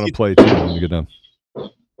videos I want to play too when we get done.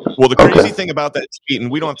 Well, the crazy thing about that tweet, and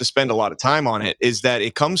we don't have to spend a lot of time on it, is that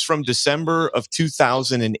it comes from December of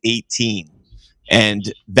 2018. And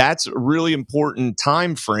that's a really important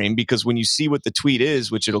time frame, because when you see what the tweet is,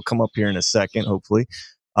 which it'll come up here in a second, hopefully,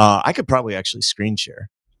 I could probably actually screen share.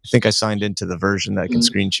 I think I signed into the version that I can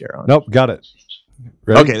screen share on. Nope, got it.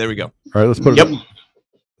 Ready? Okay, there we go. All right, let's put it up.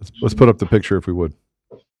 Let's put up the picture if we would.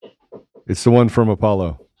 It's the one from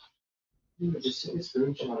Apollo.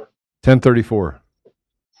 1034.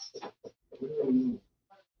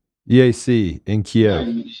 EAC in Kiev.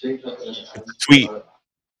 Tweet.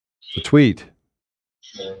 The tweet.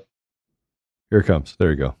 Here it comes. There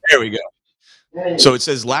you go. There we go. So it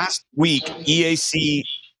says last week,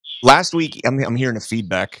 I'm hearing a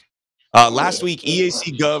feedback. Last week,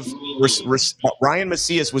 EAC Gov Ryan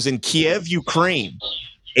Macias was in Kiev, Ukraine,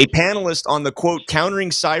 a panelist on the, quote, countering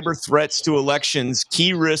cyber threats to elections,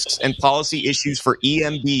 key risks and policy issues for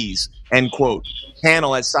EMBs, end quote,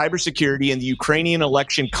 panel at cybersecurity in the Ukrainian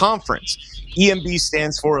election conference. EMB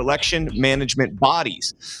stands for Election Management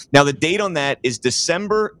Bodies. Now, the date on that is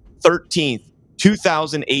December 13th,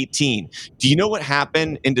 2018. Do you know what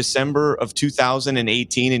happened in December of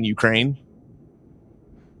 2018 in Ukraine?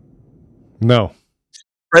 No.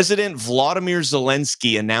 President Vladimir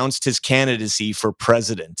Zelensky announced his candidacy for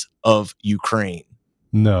president of Ukraine.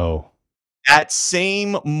 No. That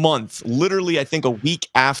same month, literally, I think a week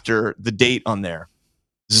after the date on there,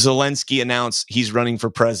 Zelensky announced he's running for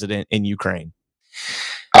president in Ukraine.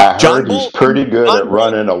 I heard he's pretty good at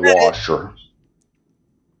running a washer.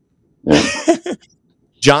 Yeah.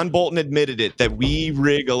 John Bolton admitted it, that we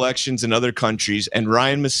rig elections in other countries, and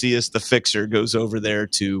Ryan Macias, the fixer, goes over there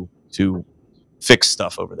to fix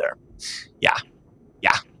stuff over there. Yeah.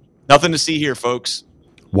 Nothing to see here, folks.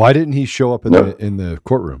 Why didn't he show up in the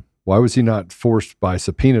courtroom? Why was he not forced by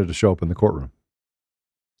subpoena to show up in the courtroom?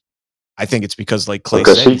 I think it's because, like Clay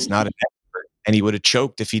said, he's not an expert, and he would have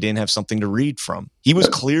choked if he didn't have something to read from. He was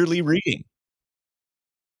clearly reading.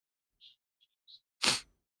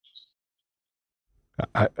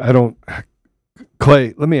 I don't.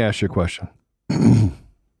 Clay, let me ask you a question.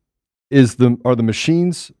 Are the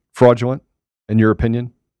machines fraudulent, in your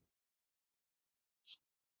opinion?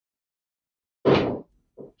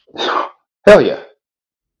 Hell yeah.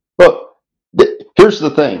 Look, here's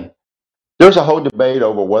the thing. There's a whole debate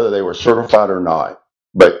over whether they were certified or not,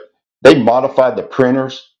 but they modified the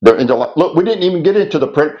printers. Look, we didn't even get into the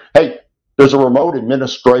print. Hey, there's a remote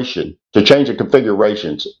administration to change the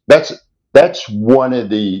configurations. That's one of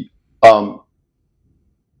the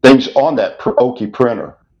things on that Oki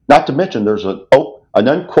printer. Not to mention there's an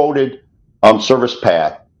unquoted service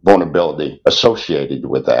path vulnerability associated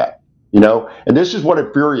with that. And this is what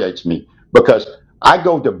infuriates me, because I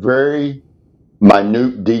go to very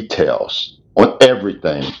minute details on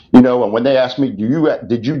everything. You know, and when they asked me,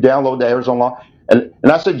 did you download the Arizona law? And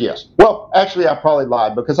I said yes. Well, actually, I probably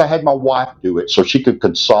lied because I had my wife do it so she could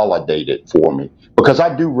consolidate it for me. Because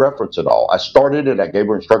I do reference it all. I started it, I gave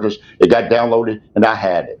her instructions, it got downloaded, and I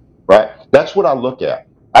had it, right? That's what I look at.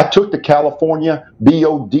 I took the California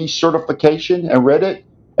BOD certification and read it,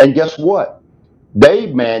 and guess what? They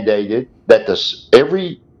mandated that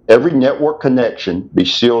every network connection be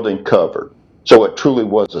sealed and covered. So it truly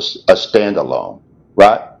was a standalone,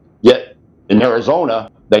 right? Yet in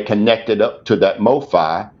Arizona, they connected up to that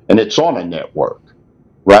MoFi, and it's on a network,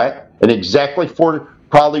 right? And exactly for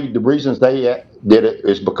probably the reasons they did it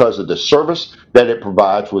is because of the service that it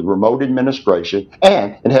provides with remote administration,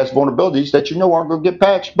 and it has vulnerabilities that aren't going to get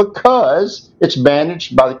patched because it's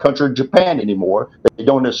managed by the country of Japan anymore. They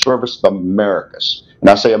don't service the Americas. And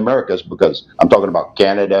I say Americas because I'm talking about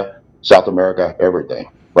Canada, South America, everything,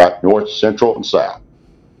 right? North, Central, and South.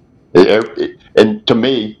 And to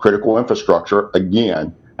me, critical infrastructure,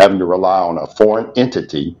 again, having to rely on a foreign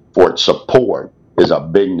entity for its support is a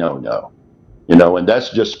big no-no. And that's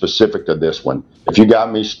just specific to this one. If you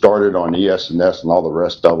got me started on ES&S and all the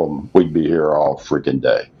rest of them, we'd be here all freaking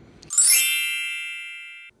day.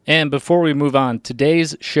 And before we move on,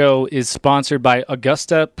 today's show is sponsored by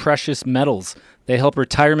Augusta Precious Metals. They help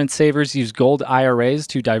retirement savers use gold IRAs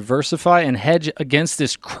to diversify and hedge against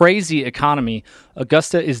this crazy economy.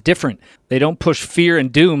 Augusta is different. They don't push fear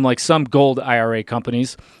and doom like some gold IRA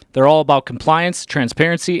companies. They're all about compliance,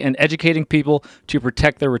 transparency, and educating people to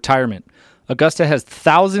protect their retirement. Augusta has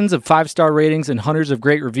thousands of 5-star ratings and hundreds of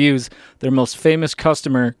great reviews. Their most famous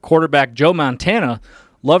customer, quarterback Joe Montana,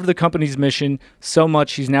 loved the company's mission so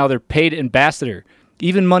much he's now their paid ambassador.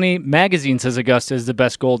 Even Money Magazine says Augusta is the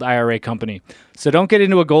best gold IRA company. So don't get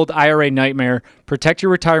into a gold IRA nightmare. Protect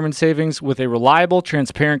your retirement savings with a reliable,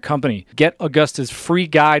 transparent company. Get Augusta's free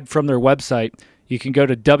guide from their website. You can go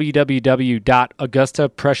to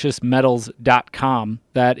www.augustapreciousmetals.com.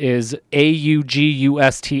 That is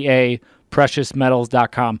AUGUSTA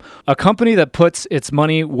preciousmetals.com. A company that puts its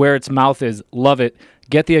money where its mouth is. Love it.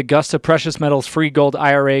 Get the Augusta Precious Metals free gold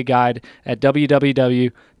IRA guide at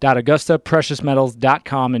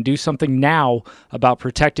www.augustapreciousmetals.com and do something now about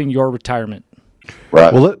protecting your retirement.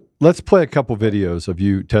 Right. Well, let's play a couple videos of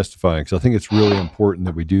you testifying because I think it's really important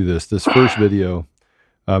that we do this. This first video,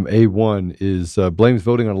 A1, is blames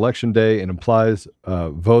voting on election day and implies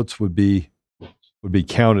votes would be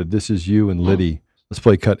counted. This is you and Liddy. Let's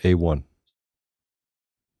play cut A1.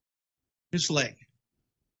 His leg,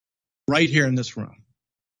 right here in this room.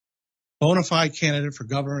 Bona fide candidate for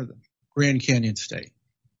governor of the Grand Canyon State.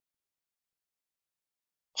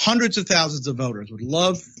 Hundreds of thousands of voters would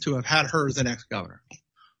love to have had her as the next governor.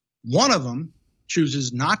 One of them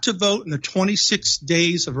chooses not to vote in the 26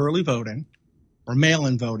 days of early voting or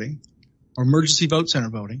mail-in voting or emergency vote center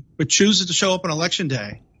voting, but chooses to show up on election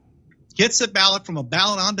day, gets a ballot from a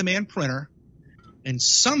ballot on-demand printer, and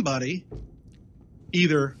somebody,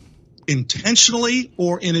 either intentionally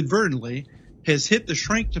or inadvertently, has hit the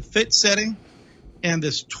shrink to fit setting, and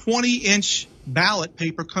this 20-inch ballot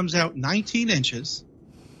paper comes out 19 inches.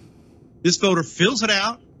 This voter fills it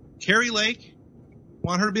out. Kari Lake,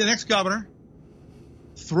 want her to be the next governor,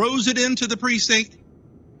 throws it into the precinct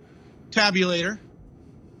tabulator.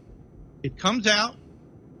 It comes out,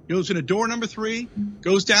 goes into door number 3,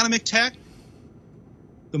 goes down to McTech.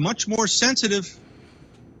 The much more sensitive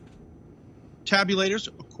tabulators,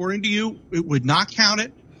 according to you, it would not count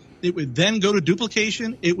it. It would then go to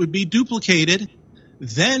duplication. It would be duplicated.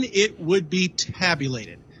 Then it would be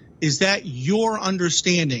tabulated. Is that your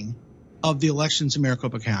understanding of the elections in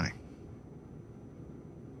Maricopa County?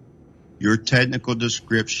 Your technical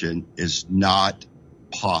description is not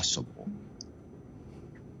possible.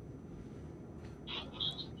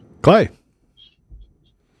 Clay,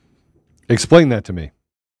 explain that to me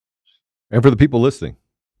and for the people listening.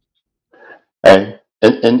 And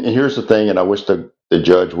here's the thing, and I wish the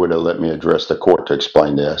judge would have let me address the court to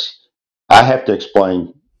explain this. I have to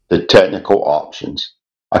explain the technical options.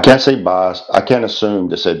 I can't say biased. I can't assume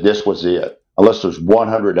to say this was it unless there's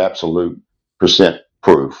 100 absolute %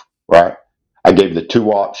 proof, right? I gave the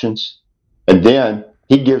 2 options, and then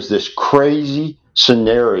he gives this crazy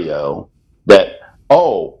scenario that,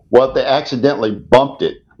 if they accidentally bumped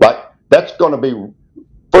it, like that's going to be,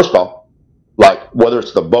 first off, like whether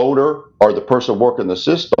it's the voter or the person working the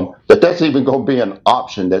system, that's even going to be an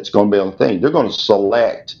option that's going to be on the thing. They're going to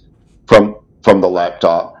select from the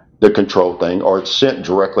laptop the control thing, or it's sent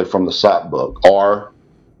directly from the site book, or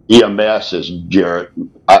EMS, as Jarrett,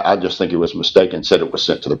 I just think he was mistaken, said it was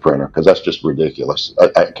sent to the printer, because that's just ridiculous.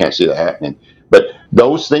 I can't see that happening. But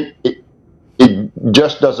those things,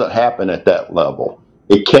 just doesn't happen at that level.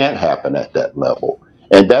 It can't happen at that level.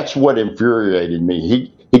 And that's what infuriated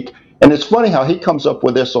me. And it's funny how he comes up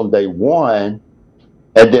with this on day one,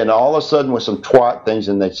 and then all of a sudden with some twat things,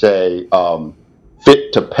 and they say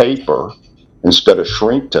fit to paper instead of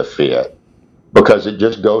shrink to fit, because it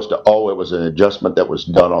just goes to, it was an adjustment that was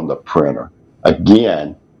done on the printer.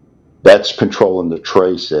 Again, that's controlling the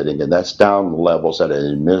tray setting, and that's down levels at an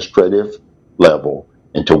administrative level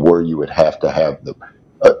into where you would have to have the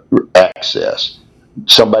access.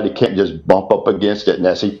 Somebody can't just bump up against it, and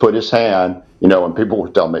as he put his hand, and people were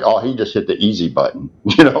telling me, he just hit the easy button,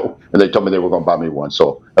 and they told me they were going to buy me one,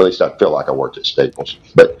 so at least I feel like I worked at Staples.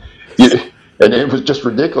 But and it was just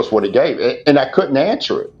ridiculous what he gave, and I couldn't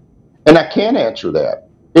answer it, and I can't answer that.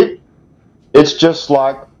 It's just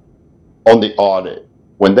like on the audit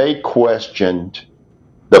when they questioned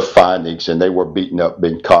the findings and they were beaten up,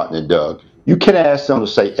 been caught and dug. You can ask them to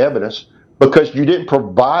say evidence, because you didn't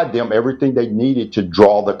provide them everything they needed to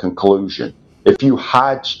draw the conclusion. If you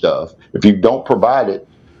hide stuff, if you don't provide it,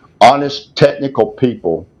 honest technical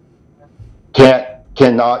people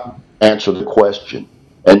cannot answer the question.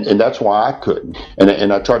 And that's why I couldn't.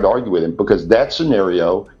 And I tried to argue with him, because that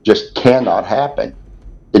scenario just cannot happen.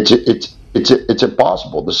 It's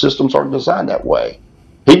impossible. The systems aren't designed that way.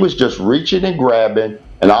 He was just reaching and grabbing,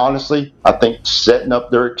 and honestly, I think setting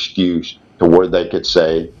up their excuse to where they could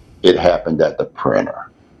say it happened at the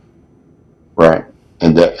printer, right?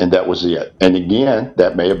 And that was it. And again,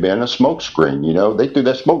 that may have been a smoke screen. They threw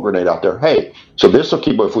that smoke grenade out there. Hey, so this will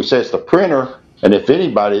keep. If we say it's the printer, and if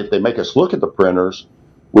they make us look at the printers,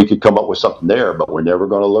 we could come up with something there. But we're never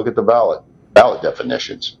going to look at the ballot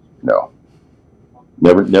definitions. No,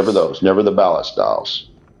 never those. Never the ballot styles.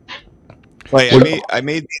 Wait, I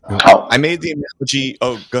made the analogy.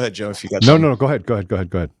 Oh, go ahead, Joe. If you got something. No. Go ahead.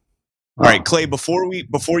 All right, Clay.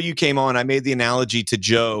 Before you came on, I made the analogy to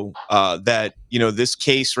Joe that this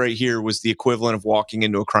case right here was the equivalent of walking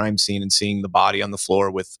into a crime scene and seeing the body on the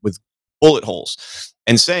floor with bullet holes,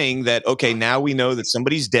 and saying that, okay, now we know that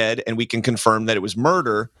somebody's dead, and we can confirm that it was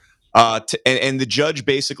murder. And the judge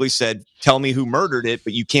basically said, "Tell me who murdered it,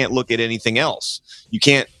 but you can't look at anything else. You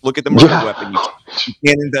can't look at the murder weapon. You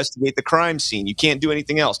can't investigate the crime scene. You can't do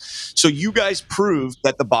anything else." So you guys proved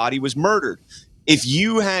that the body was murdered. If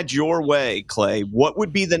you had your way, Clay, what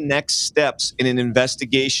would be the next steps in an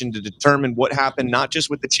investigation to determine what happened, not just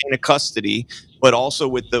with the chain of custody, but also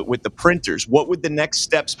with the printers? What would the next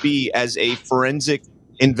steps be as a forensic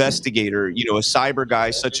investigator, a cyber guy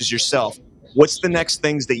such as yourself? What's the next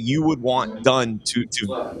things that you would want done to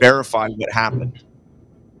verify what happened?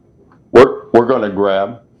 We're going to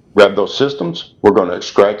grab those systems. We're going to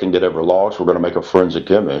extract and get every logs. We're going to make a forensic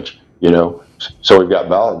image, so we've got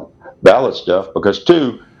valid stuff, because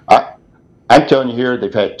I'm telling you here,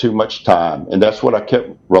 they've had too much time, and that's what I kept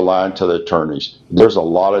relying to the attorneys. There's a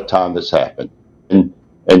lot of time that's happened, and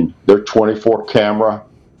their 24 camera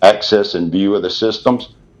access and view of the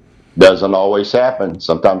systems doesn't always happen.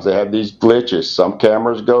 Sometimes they have these glitches. Some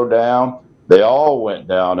cameras go down. They all went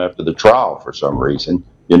down after the trial for some reason,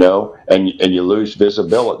 and you lose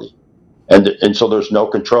visibility. And so there's no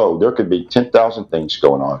control. There could be 10,000 things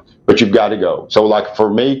going on, but you've got to go. So like for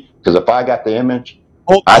me, because if I got the image,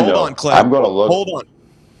 hold on, Clay. I'm going to look. Hold on.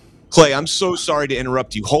 Clay, I'm so sorry to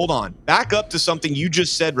interrupt you. Hold on. Back up to something you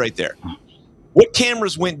just said right there. What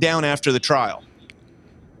cameras went down after the trial?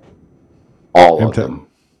 All of them.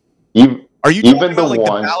 Even the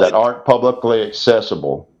ones that aren't publicly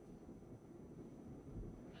accessible.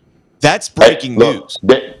 That's breaking news.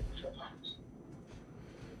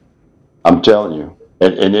 I'm telling you.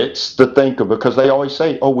 And it's the thing, because they always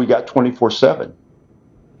say, we got 24/7.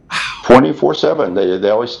 24/7. They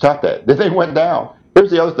always talk that. Then they went down. Here's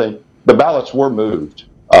the other thing. The ballots were moved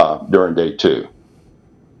during day 2.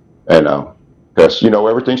 And because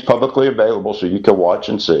everything's publicly available, so you can watch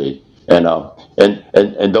and see. And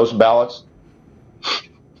those ballots,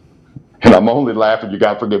 and I'm only laughing, you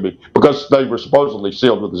gotta forgive me, because they were supposedly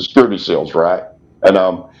sealed with the security seals, right? And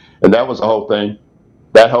that was the whole thing.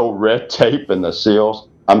 That whole red tape and the seals.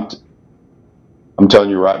 I'm telling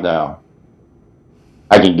you right now,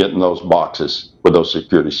 I can get in those boxes with those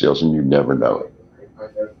security seals, and you never know it.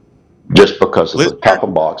 Just because of the type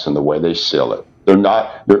of box and the way they seal it.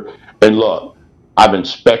 And look, I've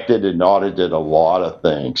inspected and audited a lot of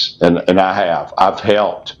things, and I've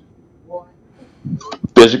helped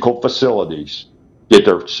physical facilities get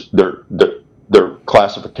their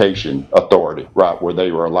classification authority, right, where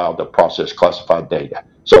they were allowed to process classified data.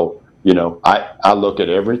 So, I look at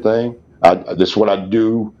everything. This is what I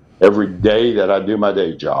do every day that I do my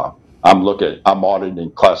day job. I'm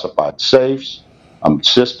auditing classified safes,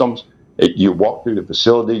 systems, You walk through the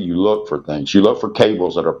facility, you look for things. You look for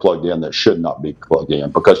cables that are plugged in that should not be plugged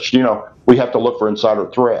in, because we have to look for insider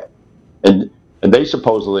threat. And they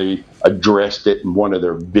supposedly addressed it in one of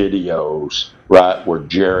their videos, right, where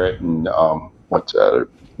Jarrett and the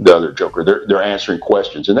other joker, they're answering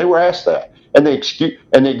questions, and they were asked that, and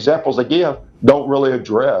the examples they give don't really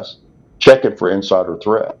address checking for insider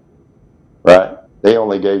threat, right? They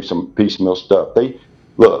only gave some piecemeal stuff.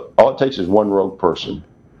 Look, all it takes is one rogue person,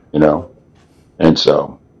 and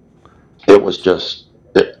so it was just.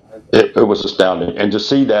 It was astounding, and to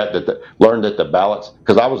see learn that the ballots,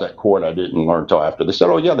 because I was at court, I didn't learn until after they said,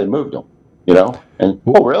 "Oh yeah, they moved them," and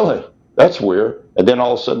oh really? That's weird. And then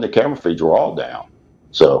all of a sudden the camera feeds were all down.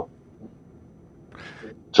 So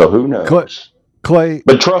who knows? Clay,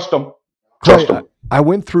 but trust them. Trust them. I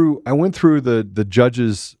went through the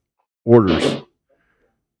judge's orders,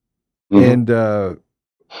 and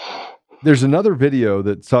there's another video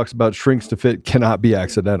that talks about shrinks to fit cannot be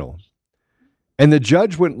accidental. And the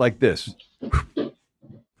judge went like this.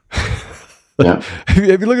 Yeah.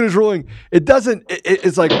 If you look at his ruling, it doesn't.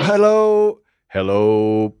 It's like hello. I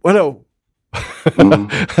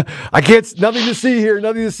can't. Nothing to see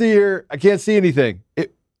here. I can't see anything.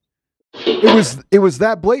 It was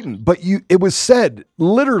that blatant. But it was said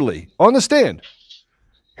literally on the stand.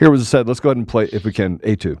 Here was it said. Let's go ahead and play if we can.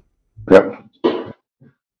 A2. Yep.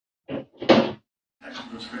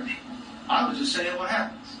 I was just saying what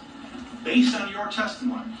happens based on your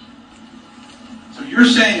testimony. So you're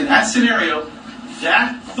saying in that scenario,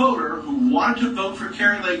 that voter who wanted to vote for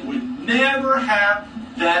Kari Lake would never have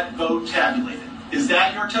that vote tabulated. Is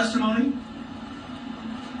that your testimony?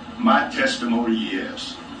 My testimony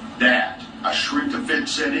is that a shrink-to-fit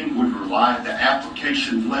setting would rely at the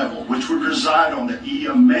application level, which would reside on the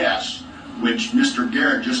EMS, which Mr.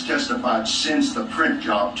 Garrett just testified sends the print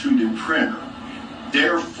job to the printer.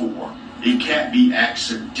 Therefore, it can't be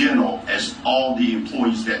accidental, as all the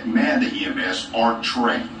employees that man the EMS are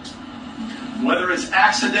trained. Whether it's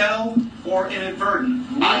accidental or inadvertent.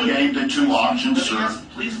 I gave the two options, sir.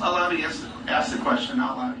 Please allow me to ask the question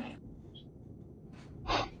out loud.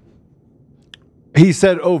 He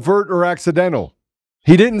said overt or accidental.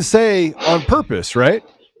 He didn't say on purpose, right?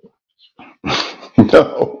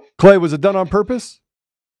 No. Clay, was it done on purpose?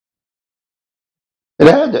 It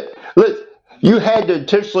had to. Look, you had to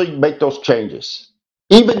intentionally make those changes.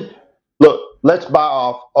 Let's buy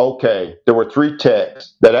off, okay, there were 3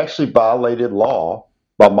 techs that actually violated law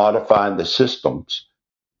by modifying the systems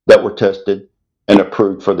that were tested and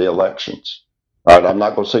approved for the elections. All right, I'm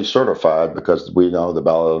not going to say certified because we know the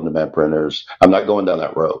ballot on demand printers. I'm not going down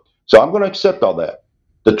that road. So I'm going to accept all that.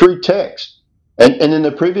 The 3 techs. And in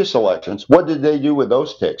the previous elections, what did they do with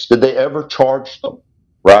those techs? Did they ever charge them?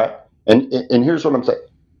 Right? And here's what I'm saying.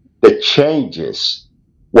 The changes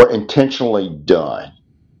were intentionally done.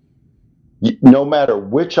 No matter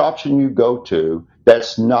which option you go to,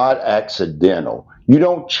 that's not accidental. You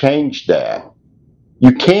don't change that.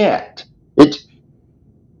 You can't.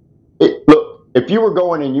 Look, if you were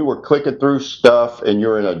going and you were clicking through stuff and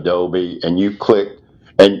you're in Adobe and you clicked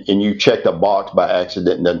and you checked a box by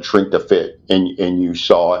accident and then shrink to fit and you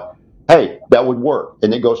saw it, hey, that would work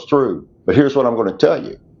and it goes through. But here's what I'm going to tell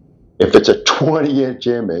you. If it's a 20-inch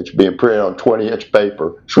image being printed on 20-inch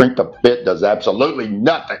paper, shrink to fit does absolutely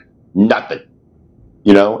nothing. Nothing.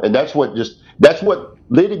 And that's what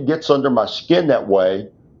Liddy gets under my skin that way,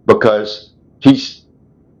 because he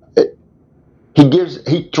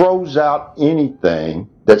throws out anything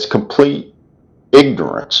that's complete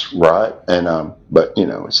ignorance, right? And but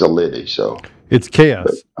it's a Liddy, so it's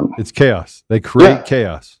chaos. It's chaos. They create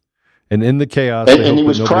chaos, and in the chaos, and he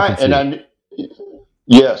was trying. And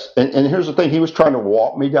yes, and here's the thing: he was trying to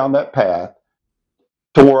walk me down that path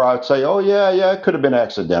to where I'd say, "Oh yeah, it could have been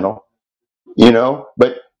accidental,"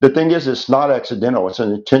 But the thing is, it's not accidental; it's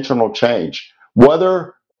an intentional change.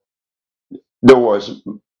 Whether there was,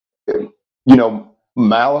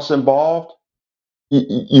 malice involved,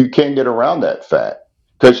 you can't get around that fact.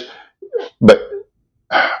 But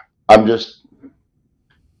I'm just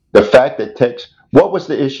the fact that techs. What was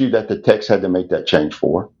the issue that the techs had to make that change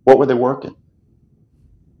for? What were they working?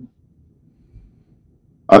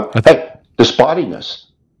 The spottiness,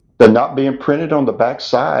 the not being printed on the back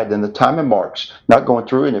side, and the timing marks not going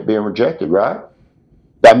through and it being rejected, right?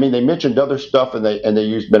 I mean, they mentioned other stuff, and they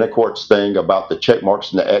used Benecourt's thing about the check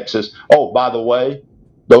marks and the X's. Oh, by the way,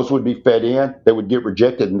 those would be fed in, they would get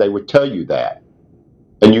rejected, and they would tell you that.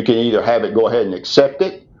 And you can either have it go ahead and accept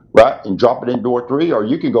it, right, and drop it in door 3, or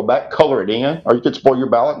you can go back, color it in, or you could spoil your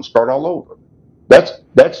ballot and start all over.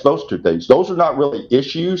 That's those two things. Those are not really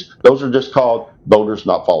issues. Those are just called voters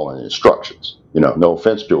not following the instructions. No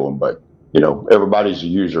offense to them, but everybody's a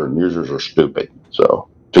user, and users are stupid. So,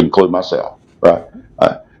 to include myself, right?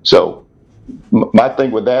 So my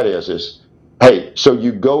thing with that is, hey, so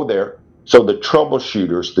you go there. So the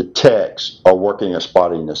troubleshooters, the techs, are working at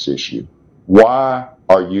spotting this issue. Why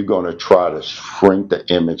are you going to try to shrink the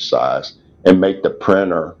image size and make the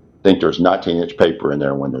printer think there's 19-inch paper in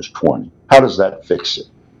there when there's 20? How does that fix it?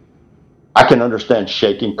 I can understand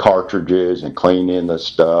shaking cartridges and cleaning the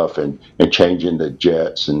stuff and changing the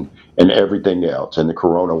jets and everything else, and the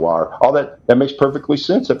corona wire. All that makes perfectly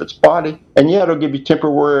sense if it's spotty. And yeah, it'll give you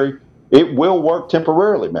temporary. It will work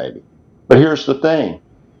temporarily, maybe. But here's the thing.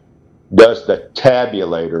 Does the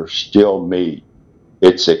tabulator still meet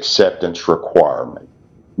its acceptance requirement?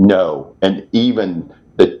 No. And even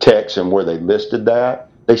the text and where they listed that,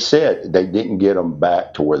 they said they didn't get them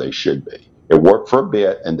back to where they should be. It worked for a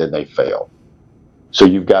bit, and then they failed. So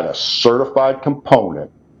you've got a certified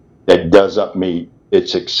component that doesn't meet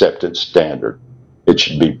its acceptance standard. It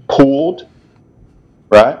should be pulled,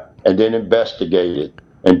 right, and then investigated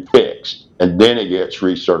and fixed, and then it gets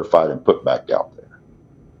recertified and put back out there.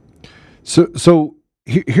 So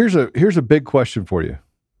here's a big question for you.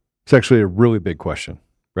 It's actually a really big question.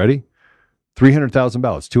 Ready? 300,000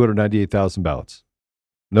 ballots, 298,000 ballots.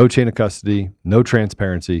 No chain of custody, no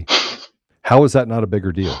transparency. How is that not a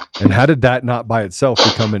bigger deal? And how did that not by itself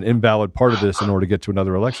become an invalid part of this in order to get to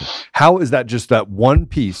another election? How is that just that one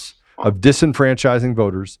piece of disenfranchising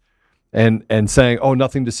voters and saying, oh,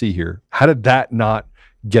 nothing to see here? How did that not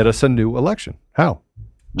get us a new election? How?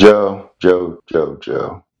 Joe,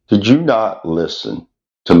 did you not listen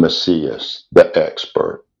to Macias, the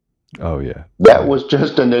expert? Oh, yeah. That was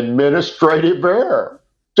just an administrative error.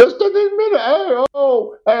 Just an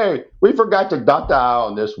hey, we forgot to dot the I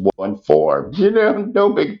on this one form. No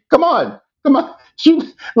big, come on.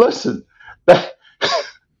 Listen,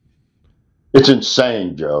 it's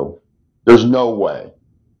insane, Joe. There's no way.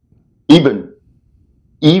 Even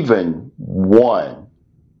one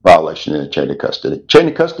violation in the chain of custody. Chain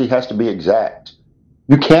of custody has to be exact.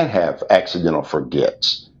 You can't have accidental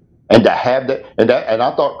forgets. And to have that, and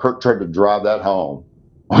I thought Kirk tried to drive that home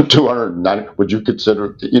on 290. Would you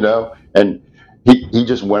consider, and he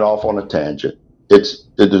just went off on a tangent.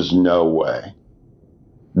 There's no way.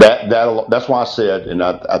 That's why I said, and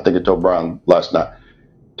I think I told Brian last night,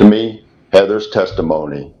 to me, Heather's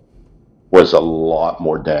testimony was a lot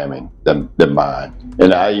more damning than mine.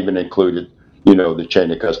 And I even included, the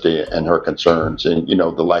chain of custody and her concerns and,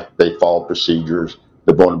 they followed procedures,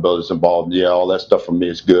 the vulnerabilities involved. Yeah, all that stuff from me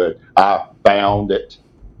is good. I found it,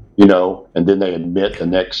 and then they admit the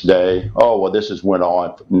next day, oh, well, this has went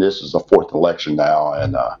on, and this is the fourth election now.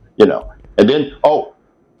 And, and then,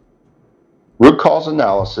 root cause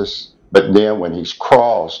analysis. But then when he's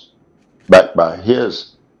crossed back by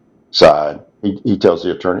his side, he tells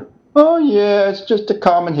the attorney, oh, yeah, it's just a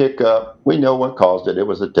common hiccup. We know what caused it. It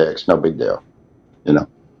was a text. No big deal. Why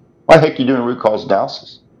the heck are you doing root cause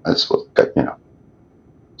analysis? That's what,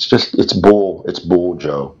 it's bull. It's bull,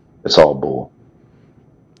 Joe. It's all bull.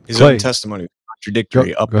 His own testimony was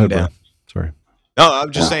contradictory up and down. Bro. Sorry. No,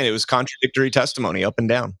 I'm just saying it was contradictory testimony up and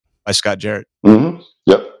down by Scott Jarrett. Mm-hmm.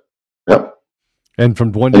 Yep. And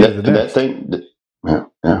from one day to the next. That thing,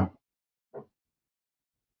 yeah.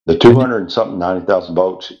 The 200 and something 90,000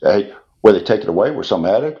 votes, hey, where they take it away, where some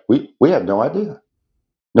added, we have no idea.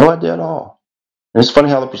 No idea at all. And it's funny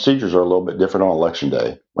how the procedures are a little bit different on election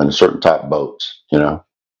day when a certain type votes,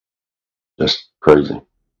 Just crazy.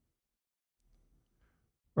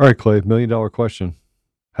 All right, Clay, $1 million question.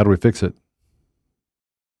 How do we fix it?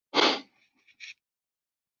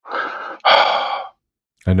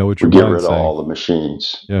 I know what you're saying. We get rid of all the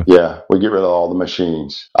machines. Yeah, we get rid of all the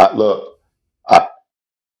machines.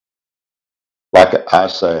 Like I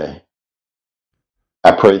say,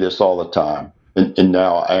 I pray this all the time. And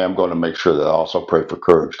now I am going to make sure that I also pray for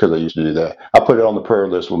courage, because I used to do that. I put it on the prayer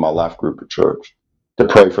list with my life group at church to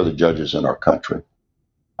pray for the judges in our country.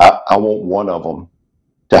 I want one of them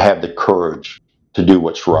to have the courage to do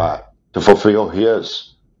what's right, to fulfill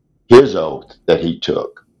his oath that he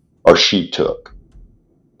took or she took,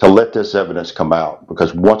 to let this evidence come out.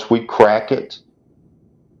 Because once we crack it,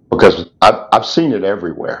 because I've seen it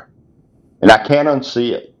everywhere, and I can't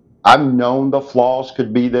unsee it. I've known the flaws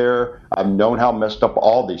could be there. I've known how messed up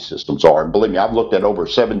all these systems are. And believe me, I've looked at over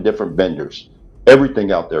 7 different vendors.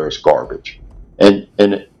 Everything out there is garbage. And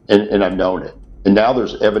I've known it. And now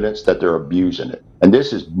there's evidence that they're abusing it. And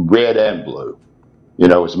this is red and blue.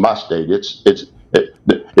 It's my state. It's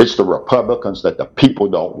the Republicans that the people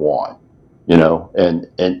don't want. And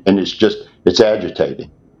it's just, It's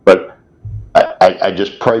agitating. But I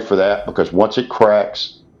just pray for that, because once it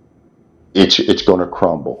cracks, it's going to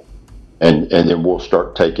crumble, and then we'll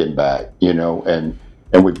start taking back, and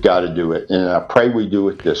we've got to do it. And I pray we do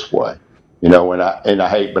it this way, and I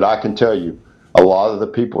hate, but I can tell you, a lot of the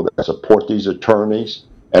people that support these attorneys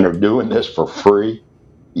and are doing this for free,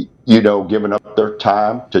 giving up their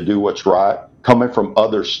time to do what's right, coming from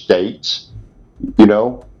other states,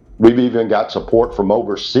 we've even got support from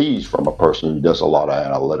overseas from a person who does a lot of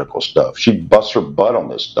analytical stuff. She busts her butt on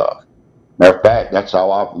this stuff. Matter of fact, that's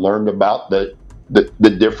how I've learned about the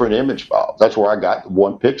different image files. That's where I got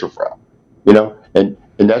one picture from, and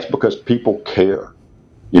that's because people care,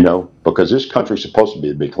 because this country's supposed to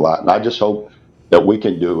be a big lot. And I just hope that we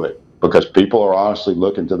can do it, because people are honestly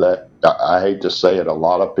looking to that. I hate to say it. A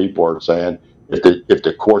lot of people are saying, if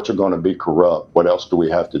the courts are going to be corrupt, what else do we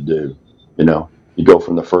have to do? You go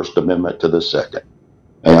from the First Amendment to the Second.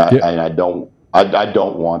 And I don't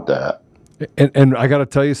want that. And I got to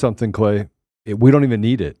tell you something, Clay. We don't even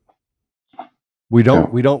need it. We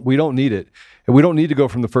don't need it, and we don't need to go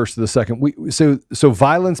from the first to the second. So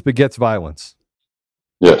violence begets violence.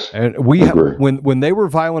 Yes, and when they were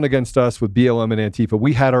violent against us with BLM and Antifa,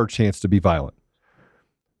 we had our chance to be violent.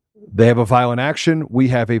 They have a violent action. We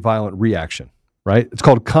have a violent reaction. Right? It's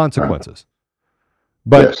called consequences.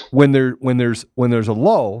 But yes, when there's a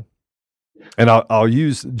lull, and I'll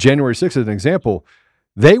use January 6th as an example.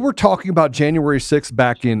 They were talking about January 6th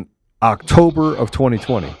back in October of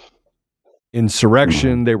 2020.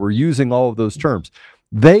 Insurrection, they were using all of those terms.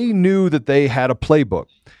 They knew that they had a playbook.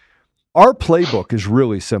 Our playbook is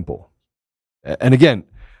really simple. And again,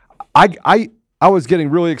 I was getting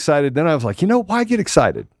really excited. Then I was like, why get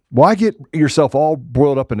excited? Why get yourself all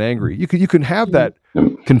boiled up and angry? You can have that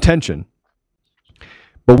contention.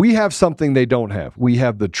 But we have something they don't have. We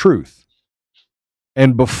have the truth.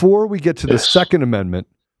 And before we get to the Second Amendment,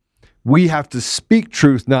 we have to speak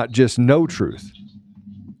truth, not just know truth.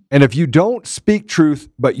 And if you don't speak truth,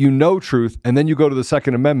 but you know truth, and then you go to the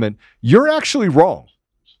Second Amendment, you're actually wrong.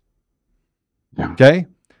 Okay?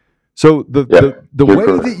 So the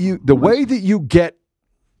way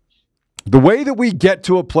that we get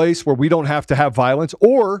to a place where we don't have to have violence,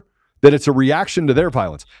 or that it's a reaction to their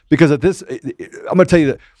violence. Because I'm going to tell you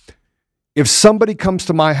that if somebody comes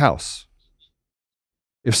to my house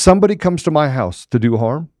to do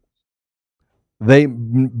harm, they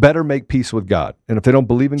better make peace with God. And if they don't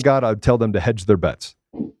believe in God, I'd tell them to hedge their bets,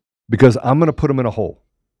 because I'm going to put them in a hole,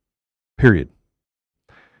 period.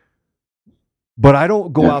 But I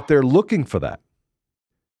don't go out there looking for that.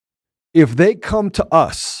 If they come to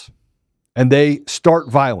us and they start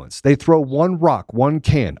violence, they throw one rock, one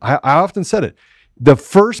can. I often said it. The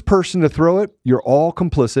first person to throw it, you're all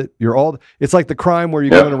complicit. It's like the crime where you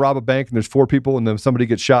go in to rob a bank and there's 4 people and then somebody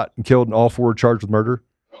gets shot and killed and all 4 are charged with murder,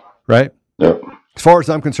 right? Yep. As far as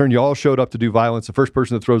I'm concerned, you all showed up to do violence. The first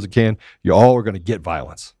person that throws a can, you all are going to get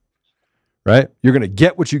violence, right? You're going to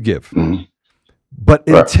get what you give. Mm-hmm. But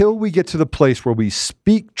until we get to the place where we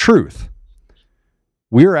speak truth,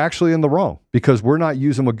 we are actually in the wrong, because we're not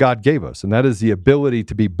using what God gave us. And that is the ability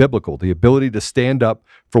to be biblical, the ability to stand up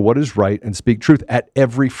for what is right and speak truth at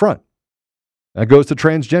every front. That goes to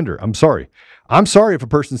transgender. I'm sorry. If a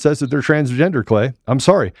person says that they're transgender, Clay. I'm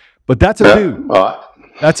sorry. But that's a dude.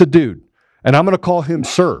 That's a dude. And I'm going to call him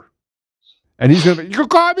sir. And he's going to be, you can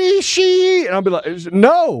call me she. And I'll be like,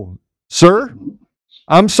 no, sir.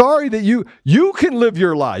 I'm sorry that you can live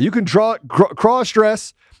your lie. You can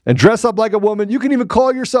cross-dress and dress up like a woman. You can even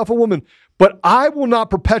call yourself a woman. But I will not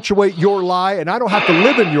perpetuate your lie, and I don't have to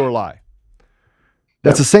live in your lie.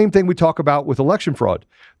 That's the same thing we talk about with election fraud.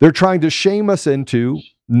 They're trying to shame us into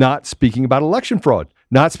not speaking about election fraud,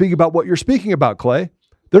 not speaking about what you're speaking about, Clay.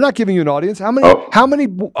 They're not giving you an audience. How many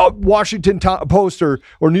Washington Post or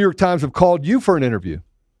New York Times have called you for an interview?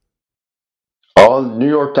 All New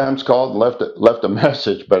York Times called and left a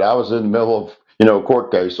message, but I was in the middle of a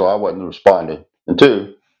court case, so I wasn't responding. And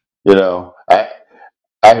 2, I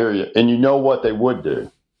hear you. And you know what they would do?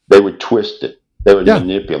 They would twist it. They would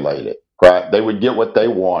manipulate it. Right? They would get what they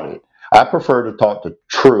wanted. I prefer to talk to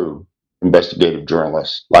true investigative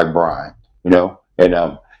journalists like Brian. And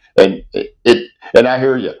I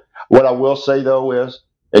hear you. What I will say though is,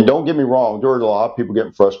 and don't get me wrong, there are a lot of people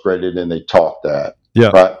getting frustrated and they talk that.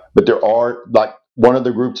 Yeah. Right. But there are, like one of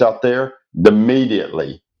the groups out there,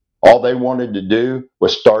 immediately, all they wanted to do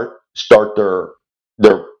was start their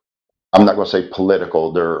I'm not going to say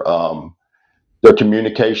political, their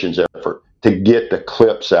communications effort to get the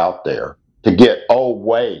clips out there, to get, oh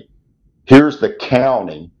wait, here's the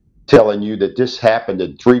county telling you that this happened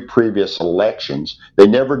in 3 previous elections. They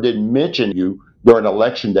never did mention you during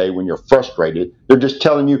election day when you're frustrated. They're just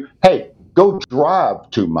telling you, hey, go drive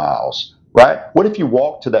 2 miles, right? What if you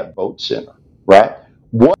walk to that vote center, right?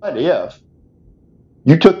 What if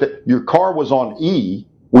you took your car was on E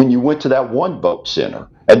when you went to that one vote center,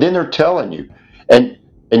 and then they're telling you, and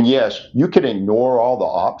yes, you can ignore all the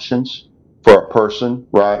options for a person,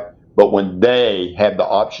 right? But when they have the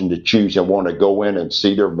option to choose and want to go in and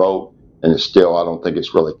see their vote, and it's still, I don't think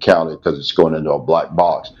it's really counted because it's going into a black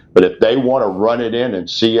box. But if they want to run it in and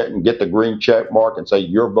see it and get the green check mark and say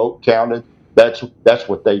your vote counted, that's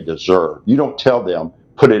what they deserve. You don't tell them,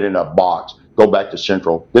 put it in a box, go back to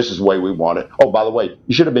Central. This is the way we want it. Oh, by the way,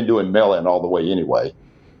 you should have been doing mail-in all the way anyway,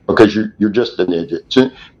 because you're just an idiot.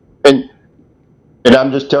 And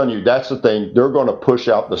I'm just telling you, that's the thing. They're going to push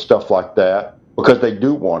out the stuff like that because they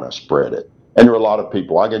do want to spread it. And there are a lot of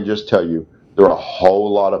people. I can just tell you, there are a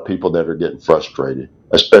whole lot of people that are getting frustrated,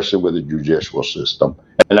 especially with the judicial system.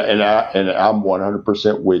 And I'm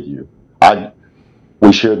 100% with you.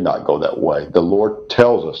 We should not go that way. The Lord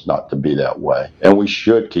tells us not to be that way, and we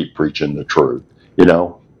should keep preaching the truth.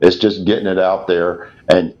 It's just getting it out there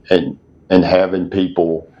and having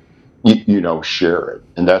people, share it.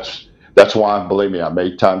 And that's why, believe me, I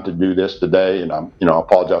made time to do this today, and I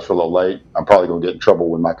apologize for a little late. I'm probably going to get in trouble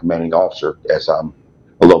with my commanding officer as I'm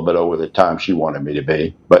a little bit over the time she wanted me to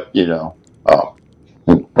be. But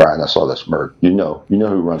Brian, I saw that smirk. You know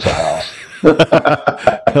who runs the house.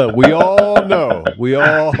 We all know. We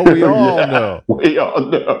all know. We all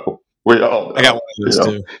know. I got one of those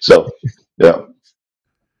too. So, yeah.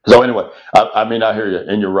 So anyway, I hear you,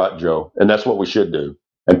 and you're right, Joe. And that's what we should do.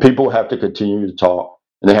 And people have to continue to talk,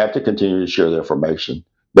 and they have to continue to share the information.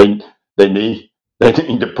 They need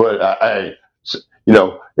to put,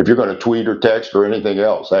 if you're going to tweet or text or anything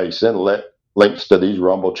else, hey, send links to these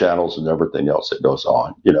Rumble channels and everything else that goes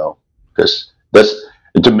on. Because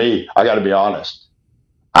to me, I got to be honest.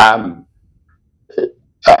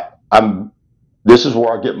 This is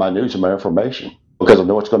where I get my news and my information, because I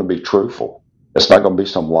know it's going to be truthful. It's not going to be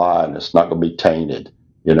some lie, and it's not going to be tainted,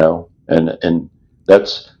 and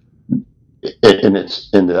that's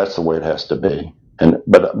the way it has to be.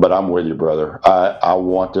 But I'm with you, brother. I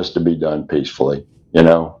want this to be done peacefully,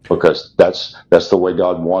 because that's the way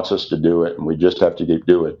God wants us to do it, and we just have to keep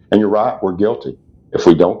doing it. And you're right, we're guilty. If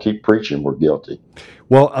we don't keep preaching, we're guilty.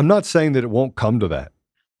 Well, I'm not saying that it won't come to that.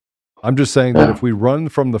 I'm just saying that if we run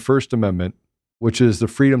from the First Amendment, which is the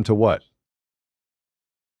freedom to what?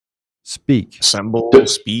 Speak. Assemble,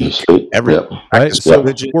 speak, everything. Right? So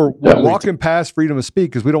we're walking past freedom to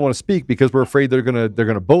speak because we don't want to speak because we're afraid they're gonna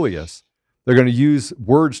bully us. They're gonna use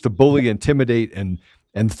words to bully, intimidate, and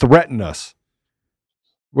threaten us.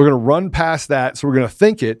 We're gonna run past that, so we're gonna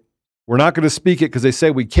think it. We're not going to speak it because they say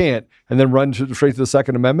we can't, and then run straight to the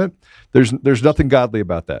Second Amendment. There's nothing godly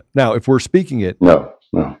about that. Now, if we're speaking it, no.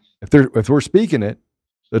 If we're speaking it,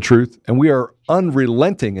 the truth, and we are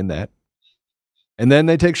unrelenting in that, and then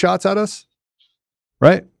they take shots at us,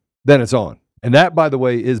 right? Then it's on. And that, by the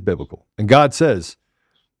way, is biblical. And God says,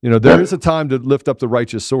 there is a time to lift up the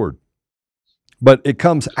righteous sword, but it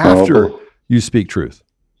comes after you speak truth.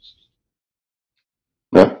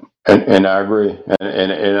 Yeah. And I agree,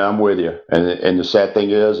 and I'm with you. And the sad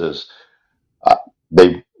thing is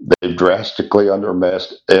they've drastically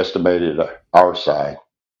underestimated our side.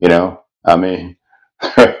 There's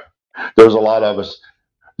a lot of us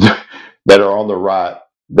that are on the right,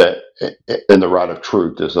 that in the right of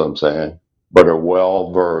truth is what I'm saying, but are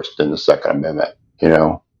well versed in the Second Amendment.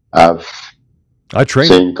 I've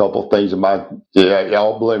seen a couple of things in my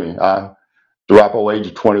y'all believe me. Throughout the age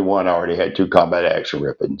of 21, I already had 2 combat action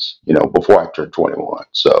ribbons, before I turned 21.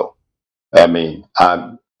 So, I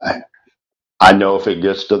know if it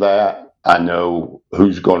gets to that, I know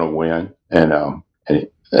who's going to win. And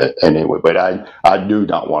anyway, but I do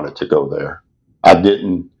not want it to go there. I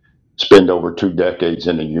didn't spend over 2 decades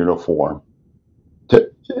in a uniform to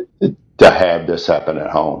have this happen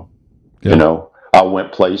at home. Yeah. I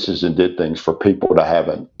went places and did things for people to have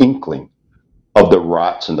an inkling of the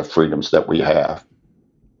rights and the freedoms that we have.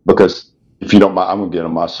 Because if you don't mind, I'm going to get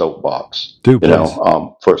on my soapbox,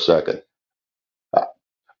 for a second.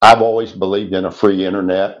 I've always believed in a free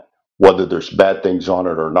internet, whether there's bad things on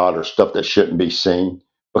it or not, or stuff that shouldn't be seen,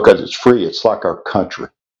 because it's free. It's like our country.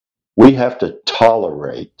 We have to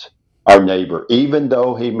tolerate our neighbor, even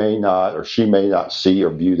though he may not or she may not see or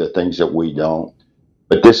view the things that we don't.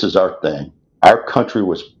 But this is our thing. Our country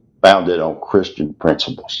was founded on Christian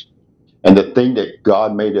principles. And the thing that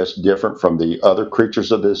God made us different from the other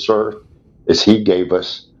creatures of this earth is He gave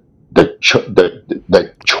us the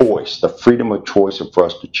choice, the freedom of choice, and for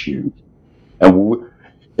us to choose. And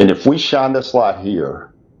if we shine this light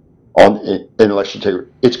here, on in election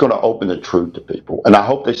integrity, it's going to open the truth to people. And I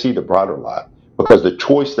hope they see the brighter light, because the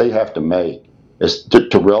choice they have to make is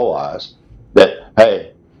to realize that,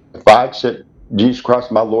 hey, if I accept Jesus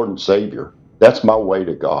Christ, my Lord and Savior, that's my way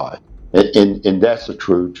to God. And that's the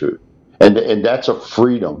true truth. And that's a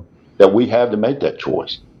freedom that we have to make that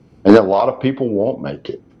choice. And a lot of people won't make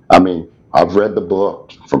it. I mean, I've read the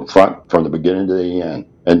book from the beginning to the end,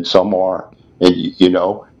 and some aren't. And,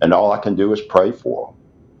 and all I can do is pray for them.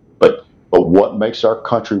 But what makes our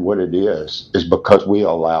country what it is because we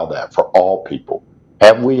allow that for all people.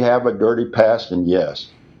 Have we have a dirty past? And yes.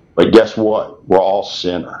 But guess what? We're all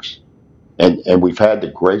sinners. And we've had the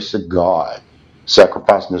grace of God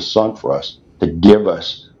sacrificing his son for us to give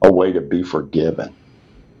us a way to be forgiven.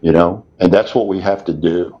 And that's what we have to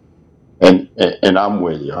do. And I'm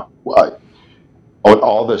with you. On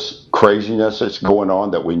all this craziness that's going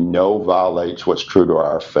on that we know violates what's true to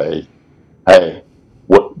our faith, hey,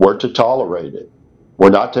 we're to tolerate it. We're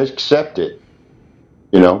not to accept it,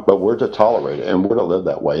 but we're to tolerate it, and we're to live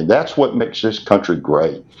that way. And that's what makes this country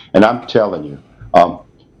great. And I'm telling you,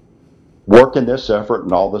 working this effort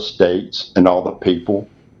in all the states and all the people,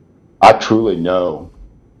 I truly know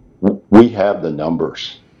we have the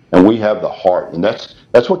numbers and we have the heart, and that's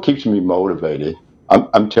what keeps me motivated.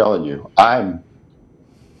 I'm telling you, I'm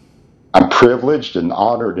privileged and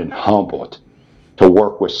honored and humbled to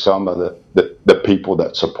work with some of the people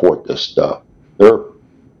that support this stuff.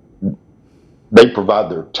 They provide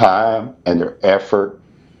their time and their effort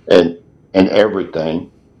and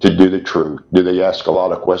everything to do the truth. Do they ask a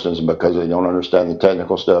lot of questions because they don't understand the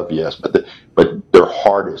technical stuff? Yes, but their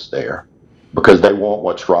heart is there because they want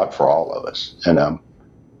what's right for all of us,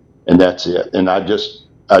 and that's it. And I just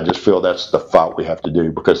feel that's the fight we have to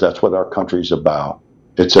do, because that's what our country's about.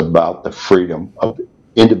 It's about the freedom of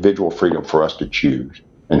individual freedom for us to choose,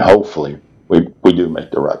 and hopefully we do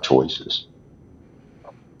make the right choices.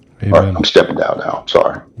 Amen. Right, I'm stepping down now. I'm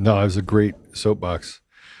sorry. No, it was a great soapbox.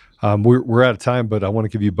 We're out of time, but I want to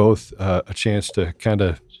give you both a chance to kind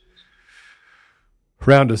of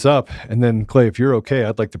round us up. And then, Clay, if you're okay,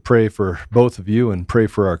 I'd like to pray for both of you and pray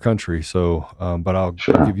for our country. So, but I'll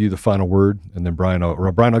give you the final word, and then Brian,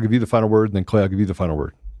 I'll give you the final word, and then Clay, I'll give you the final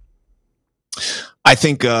word. I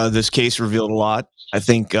think this case revealed a lot. I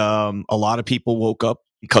think a lot of people woke up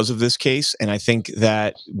because of this case, and I think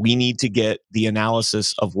that we need to get the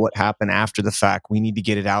analysis of what happened after the fact. We need to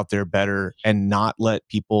get it out there better and not let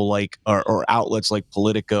people like or outlets like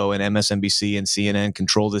Politico and MSNBC and CNN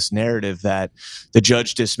control this narrative that the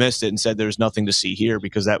judge dismissed it and said there's nothing to see here,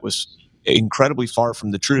 because that was incredibly far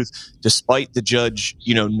from the truth. Despite the judge,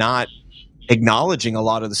 not acknowledging a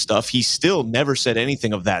lot of the stuff, he still never said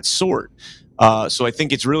anything of that sort. So I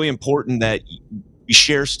think it's really important that we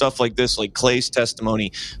share stuff like this, like Clay's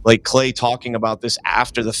testimony, like Clay talking about this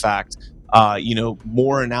after the fact,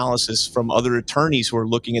 more analysis from other attorneys who are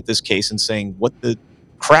looking at this case and saying, what the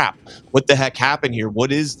crap, what the heck happened here?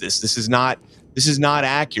 What is this? This is not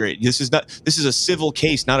accurate. This is a civil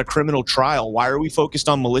case, not a criminal trial. Why are we focused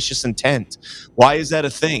on malicious intent? Why is that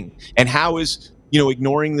a thing? And how is,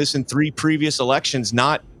 ignoring this in 3 previous elections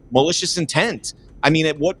not malicious intent? I mean,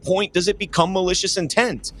 at what point does it become malicious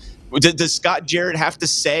intent? Does Scott Jarrett have to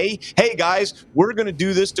say, hey, guys, we're going to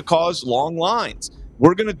do this to cause long lines?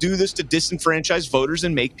 We're going to do this to disenfranchise voters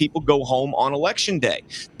and make people go home on election day.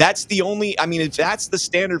 That's the only, if that's the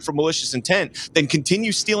standard for malicious intent, then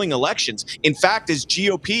continue stealing elections. In fact, as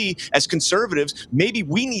GOP, as conservatives, maybe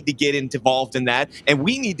we need to get involved in that, and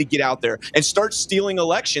we need to get out there and start stealing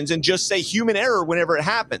elections and just say human error whenever it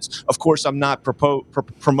happens. Of course, I'm not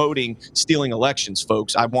promoting stealing elections,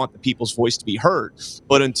 folks. I want the people's voice to be heard.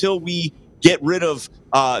 But until we get rid of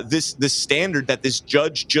this standard that this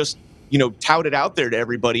judge just touted out there to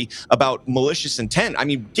everybody about malicious intent,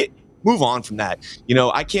 move on from that.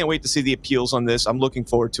 I can't wait to see the appeals on this. I'm looking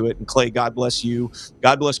forward to it. And Clay, God bless you.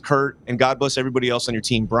 God bless Kurt, and God bless everybody else on your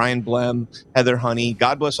team. Brian Blem, Heather Honey.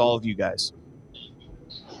 God bless all of you guys.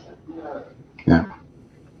 Yeah.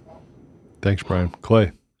 Thanks, Brian.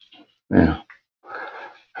 Clay. Yeah.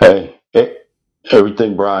 Hey,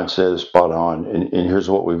 everything Brian says is spot on. And here's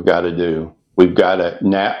what we've got to do. We've got to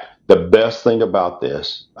the best thing about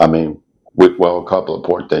this, a couple of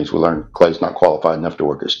important things. We learned Clay's not qualified enough to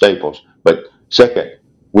work at Staples. But second,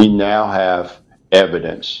 we now have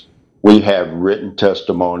evidence. We have written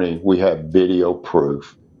testimony. We have video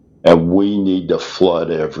proof. And we need to flood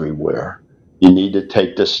everywhere. You need to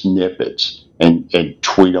take the snippets and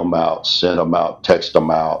tweet them out, send them out, text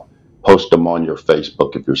them out, post them on your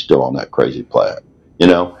Facebook if you're still on that crazy plat.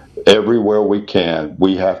 Everywhere we can,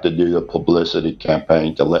 we have to do the publicity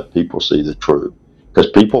campaign to let people see the truth,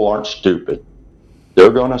 because people aren't stupid. They're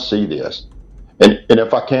going to see this. And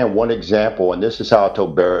if I can, one example, and this is how I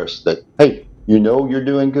told Barris that, hey, you're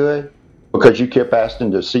doing good because you kept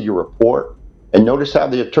asking to see your report. And notice how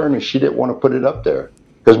the attorney, she didn't want to put it up there.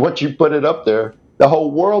 Because once you put it up there, the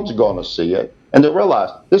whole world's going to see it. And they realize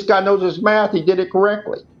this guy knows his math. He did it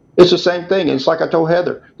correctly. It's the same thing. It's like I told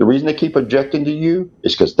Heather, the reason they keep objecting to you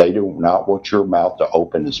is because they do not want your mouth to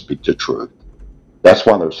open and speak the truth. That's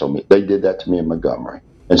why they're so mean. They did that to me in Montgomery.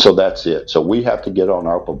 And so that's it. So we have to get on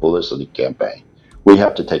our publicity campaign. We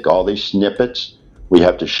have to take all these snippets. We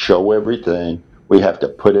have to show everything. We have to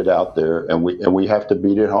put it out there, and we have to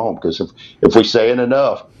beat it home. Because if we say it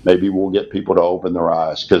enough, maybe we'll get people to open their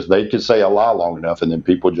eyes. Because they can say a lie long enough, and then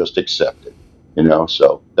people just accept it.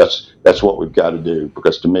 So that's what we've got to do.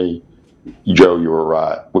 Because to me, Joe, you were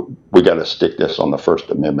right. We got to stick this on the First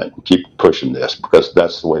Amendment and keep pushing this because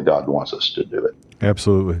that's the way God wants us to do it.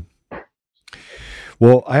 Absolutely.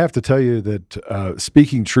 Well, I have to tell you that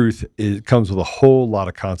speaking truth comes with a whole lot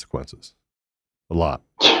of consequences. A lot.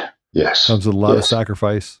 Yes. Comes with a lot of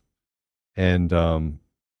sacrifice. And,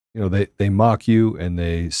 they mock you and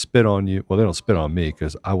they spit on you. Well, they don't spit on me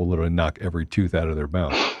because I will literally knock every tooth out of their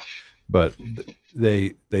mouth. But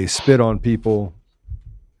they spit on people.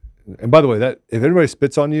 And by the way, that if anybody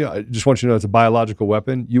spits on you, I just want you to know it's a biological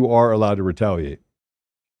weapon. You are allowed to retaliate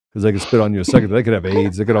because they can spit on you a second. They could have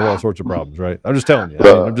AIDS. They could have all sorts of problems, right? I'm just telling you.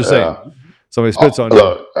 I'm just saying. Somebody spits on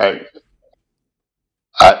you.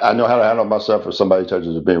 I know how to handle myself if somebody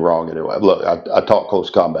touches me wrong anyway. Look, I taught close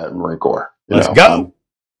combat in Marine Corps. Let's go.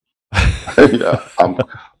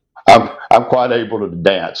 I'm quite able to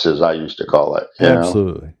dance, as I used to call it.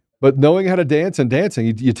 Absolutely. But knowing how to dance and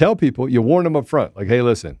dancing, you tell people, you warn them up front, like, hey,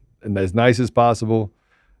 listen, and as nice as possible,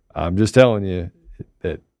 I'm just telling you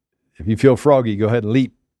that if you feel froggy, go ahead and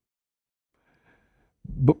leap.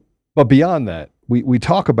 But beyond that, we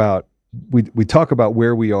talk about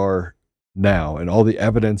where we are now and all the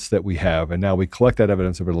evidence that we have, and now we collect that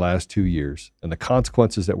evidence over the last 2 years and the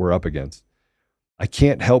consequences that we're up against. I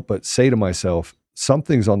can't help but say to myself,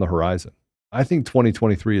 something's on the horizon. I think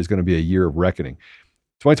 2023 is going to be a year of reckoning.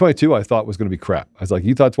 2022 I thought was going to be crap. I was like,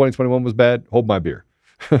 you thought 2021 was bad? Hold my beer.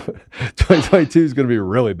 2022 is going to be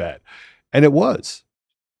really bad. And it was.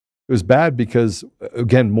 It was bad because,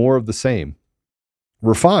 again, more of the same.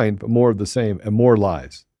 Refined, but more of the same and more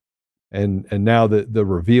lies. And now the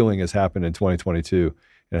revealing has happened in 2022.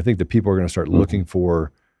 And I think that people are going to start looking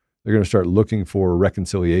for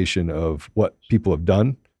reconciliation of what people have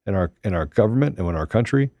done in our government and in our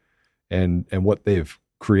country and what they've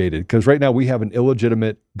created. Because right now we have an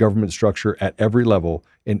illegitimate government structure at every level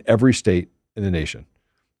in every state in the nation.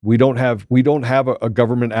 We don't have a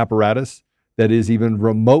government apparatus that is even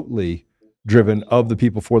remotely driven of the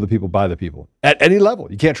people, for the people, by the people at any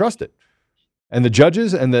level. You can't trust it. And the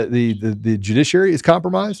judges and the judiciary is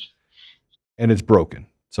compromised and it's broken.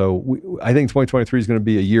 So I think 2023 is going to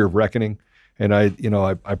be a year of reckoning. And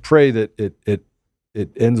I pray that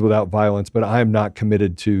it ends without violence, but I am not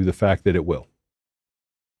committed to the fact that it will.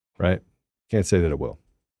 Right? Can't say that it will.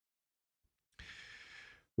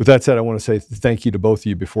 With that said, I want to say thank you to both of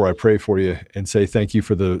you before I pray for you and say thank you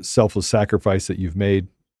for the selfless sacrifice that you've made.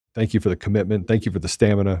 Thank you for the commitment. Thank you for the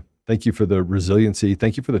stamina. Thank you for the resiliency.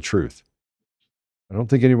 Thank you for the truth. I don't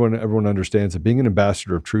think everyone understands that being an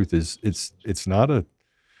ambassador of truth it's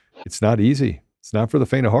not easy. It's not for the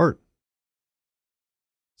faint of heart.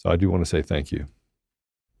 So I do want to say thank you.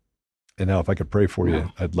 And now if I could pray for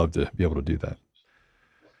you, I'd love to be able to do that.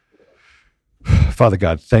 Father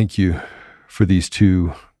God, thank you for these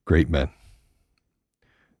two great men.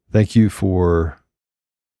 Thank you for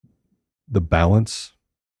the balance.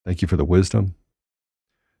 Thank you for the wisdom.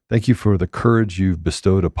 Thank you for the courage you've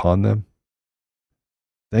bestowed upon them.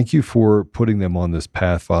 Thank you for putting them on this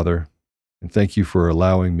path, Father, and thank you for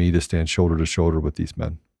allowing me to stand shoulder to shoulder with these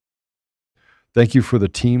men. Thank you for the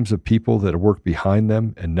teams of people that work behind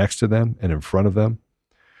them and next to them and in front of them.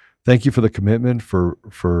 Thank you for the commitment for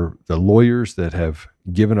the lawyers that have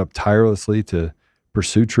given up tirelessly to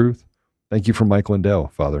pursue truth. Thank you for Mike Lindell,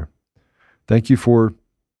 Father. Thank you for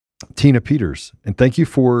Tina Peters. And thank you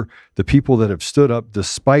for the people that have stood up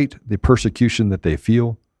despite the persecution that they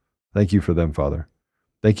feel. Thank you for them, Father.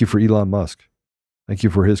 Thank you for Elon Musk. Thank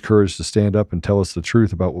you for his courage to stand up and tell us the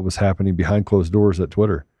truth about what was happening behind closed doors at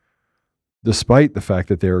Twitter. Despite the fact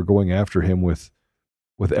that they are going after him with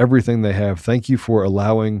everything they have, thank you for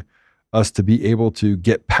allowing us to be able to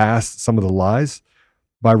get past some of the lies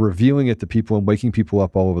by revealing it to people and waking people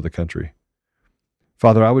up all over the country.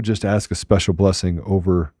 Father, I would just ask a special blessing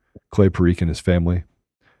over Clay Parikh and his family.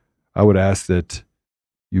 I would ask that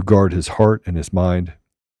you guard his heart and his mind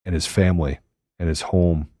and his family and his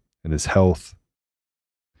home and his health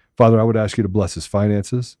Father, I would ask you to bless his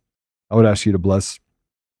finances. I would ask you to bless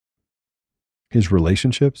his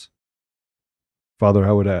relationships. Father,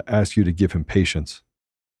 I would ask you to give him patience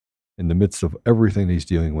in the midst of everything that he's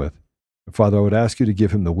dealing with. And Father, I would ask you to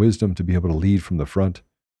give him the wisdom to be able to lead from the front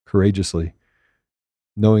courageously,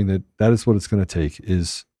 knowing that that is what it's going to take,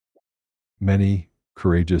 is many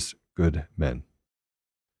courageous, good men.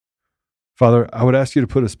 Father, I would ask you to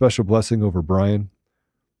put a special blessing over Brian,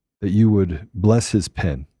 that you would bless his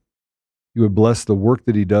pen. You would bless the work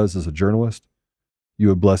that he does as a journalist. You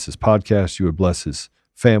would bless his podcast. You would bless his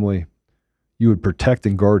family. You would protect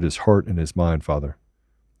and guard his heart and his mind, Father.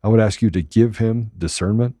 I would ask you to give him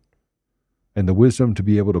discernment and the wisdom to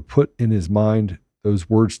be able to put in his mind those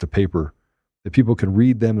words to paper, that people can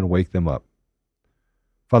read them and wake them up.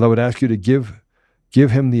 Father, I would ask you to give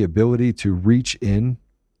him the ability to reach in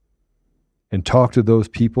and talk to those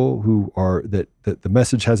people who are that the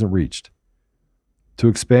message hasn't reached, to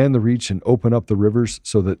expand the reach and open up the rivers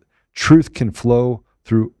so that truth can flow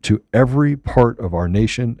through to every part of our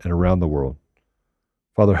nation and around the world.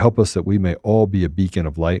 Father, help us that we may all be a beacon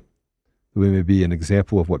of light, that we may be an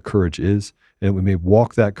example of what courage is, and we may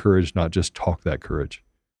walk that courage, not just talk that courage.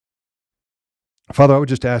 Father, I would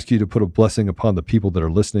just ask you to put a blessing upon the people that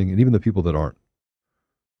are listening and even the people that aren't.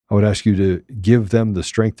 I would ask you to give them the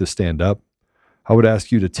strength to stand up. I would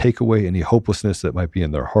ask you to take away any hopelessness that might be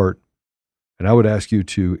in their heart. And I would ask you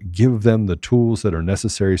to give them the tools that are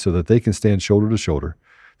necessary so that they can stand shoulder to shoulder,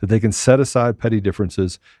 that they can set aside petty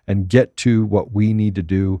differences and get to what we need to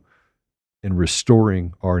do in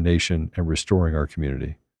restoring our nation and restoring our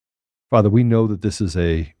community. Father, we know that this is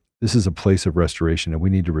a place of restoration, and we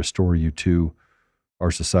need to restore you to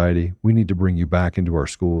our society. We need to bring you back into our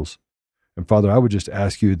schools. And Father, I would just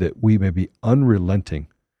ask you that we may be unrelenting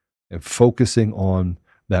and focusing on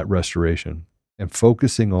that restoration and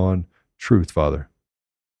focusing on truth, Father.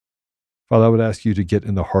 Father, I would ask you to get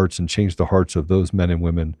in the hearts and change the hearts of those men and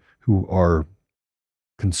women who are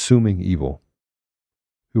consuming evil,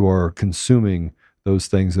 who are consuming those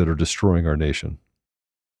things that are destroying our nation.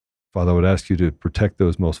 Father, I would ask you to protect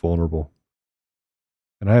those most vulnerable.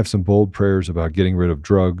 And I have some bold prayers about getting rid of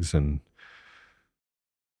drugs and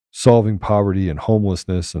solving poverty and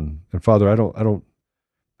homelessness. And Father,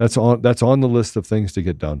 that's on the list of things to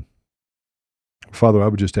get done. Father, I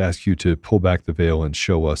would just ask you to pull back the veil and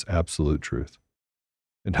show us absolute truth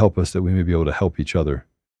and help us that we may be able to help each other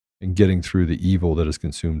in getting through the evil that has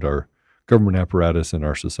consumed our government apparatus and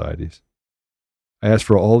our societies. I ask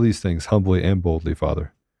for all these things humbly and boldly,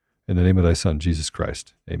 Father, in the name of thy Son, Jesus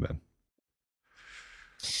Christ. Amen.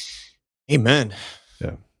 Amen.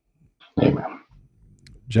 Yeah. Amen.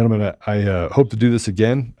 Gentlemen, I hope to do this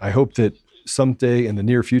again. I hope that someday in the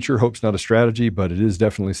near future, hope's not a strategy, but it is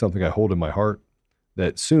definitely something I hold in my heart,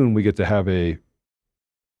 that soon we get to have a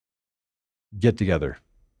get together,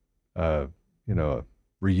 a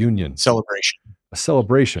reunion, a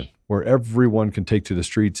celebration where everyone can take to the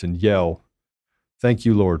streets and yell, "Thank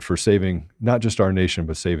you, Lord, for saving not just our nation,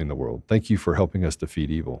 but saving the world. Thank you for helping us defeat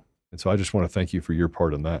evil." And so I just want to thank you for your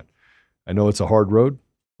part in that. I know it's a hard road,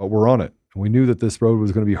 but we're on it. And we knew that this road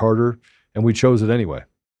was going to be harder, and we chose it anyway.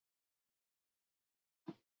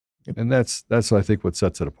 And that's I think what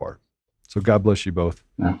sets it apart. So God bless you both.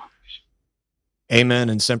 Yeah. Amen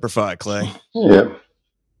and Semper Fi, Clay. Yeah.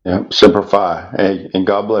 Semper Fi. Hey, and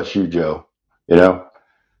God bless you, Joe. You know,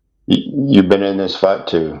 you've been in this fight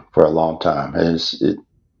too for a long time, and it's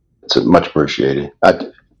much appreciated.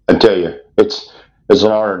 I tell you, it's an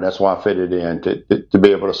honor, and that's why I fitted in to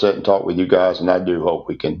be able to sit and talk with you guys. And I do hope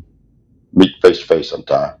we can meet face to face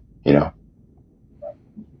sometime. You know,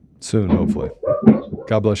 soon, hopefully.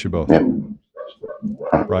 God bless you both.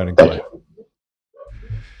 Yeah. Brian and Clay.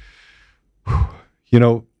 You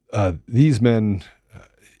know, these men,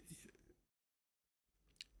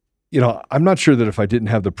 I'm not sure that if I didn't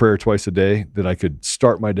have the prayer twice a day, that I could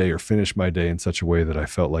start my day or finish my day in such a way that I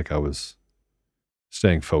felt like I was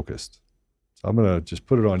staying focused. So I'm going to just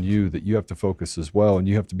put it on you that you have to focus as well, and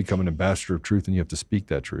you have to become an ambassador of truth, and you have to speak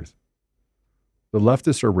that truth. The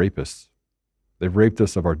leftists are rapists. They've raped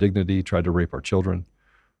us of our dignity, tried to rape our children.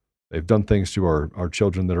 They've done things to our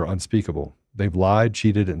children that are unspeakable. They've lied,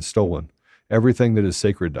 cheated, and stolen everything that is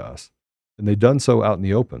sacred to us. And they've done so out in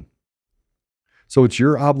the open. So it's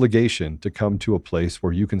your obligation to come to a place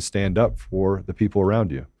where you can stand up for the people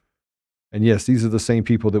around you. And yes, these are the same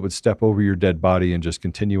people that would step over your dead body and just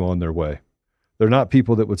continue on their way. They're not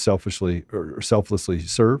people that would selfishly or selflessly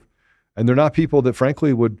serve. And they're not people that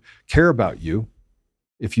frankly would care about you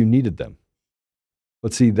if you needed them.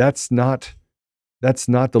 But see, that's not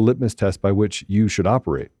the litmus test by which you should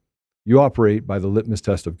operate. You operate by the litmus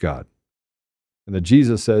test of God. and that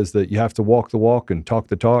Jesus says that you have to walk the walk and talk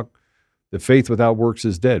the talk, that faith without works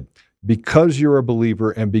is dead. Because you're a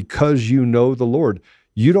believer and because you know the Lord,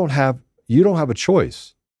 you don't have a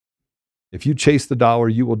choice. If you chase the dollar,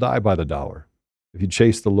 you will die by the dollar. If you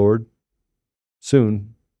chase the Lord,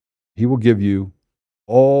 soon he will give you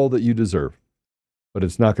all that you deserve, but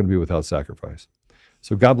it's not going to be without sacrifice.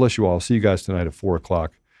 So God bless you all. I'll see you guys tonight at 4:00.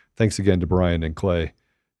 Thanks again to Brian and Clay.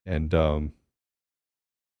 And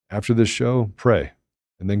after this show, pray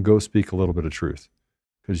and then go speak a little bit of truth,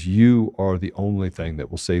 because you are the only thing that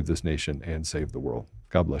will save this nation and save the world.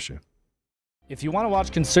 God bless you. If you want to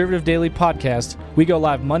watch Conservative Daily Podcast, we go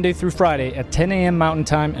live Monday through Friday at 10 a.m. Mountain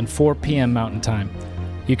Time and 4 p.m. Mountain Time.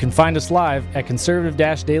 You can find us live at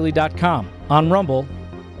conservative-daily.com, on Rumble,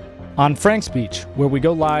 on Frank Speech, where we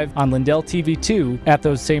go live on Lindell TV 2 at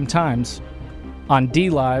those same times, on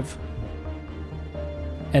D-Live,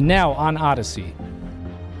 and now on Odyssey.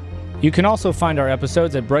 You can also find our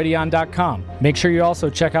episodes at Brighteon.com. Make sure you also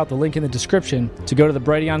check out the link in the description to go to the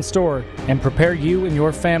Brighteon store and prepare you and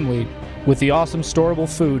your family with the awesome storable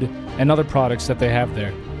food and other products that they have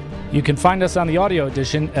there. You can find us on the audio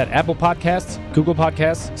edition at Apple Podcasts, Google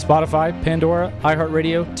Podcasts, Spotify, Pandora,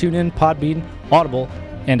 iHeartRadio, TuneIn, Podbean, Audible,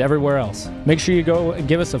 and everywhere else. Make sure you go and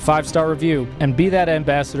give us a 5-star review and be that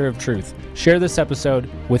ambassador of truth. Share this episode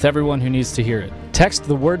with everyone who needs to hear it. Text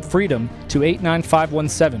the word freedom to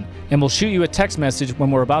 89517 and we'll shoot you a text message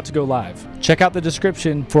when we're about to go live. Check out the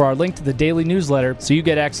description for our link to the daily newsletter so you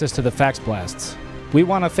get access to the fax blasts. We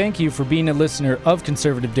want to thank you for being a listener of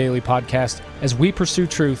Conservative Daily Podcast as we pursue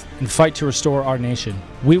truth and fight to restore our nation.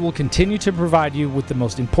 We will continue to provide you with the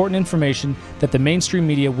most important information that the mainstream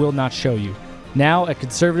media will not show you. Now at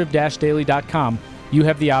conservative-daily.com, you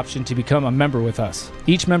have the option to become a member with us.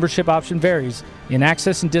 Each membership option varies in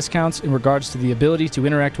access and discounts in regards to the ability to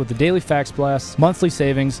interact with the daily fax blasts, monthly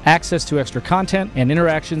savings, access to extra content, and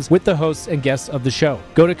interactions with the hosts and guests of the show.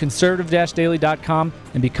 Go to conservative-daily.com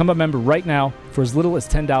and become a member right now for as little as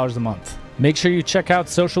 $10 a month. Make sure you check out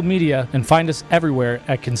social media and find us everywhere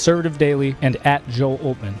at Conservative Daily and at Joel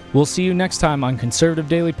Oltmann. We'll see you next time on Conservative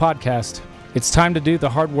Daily Podcast. It's time to do the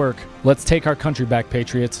hard work. Let's take our country back,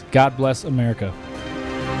 Patriots. God bless America.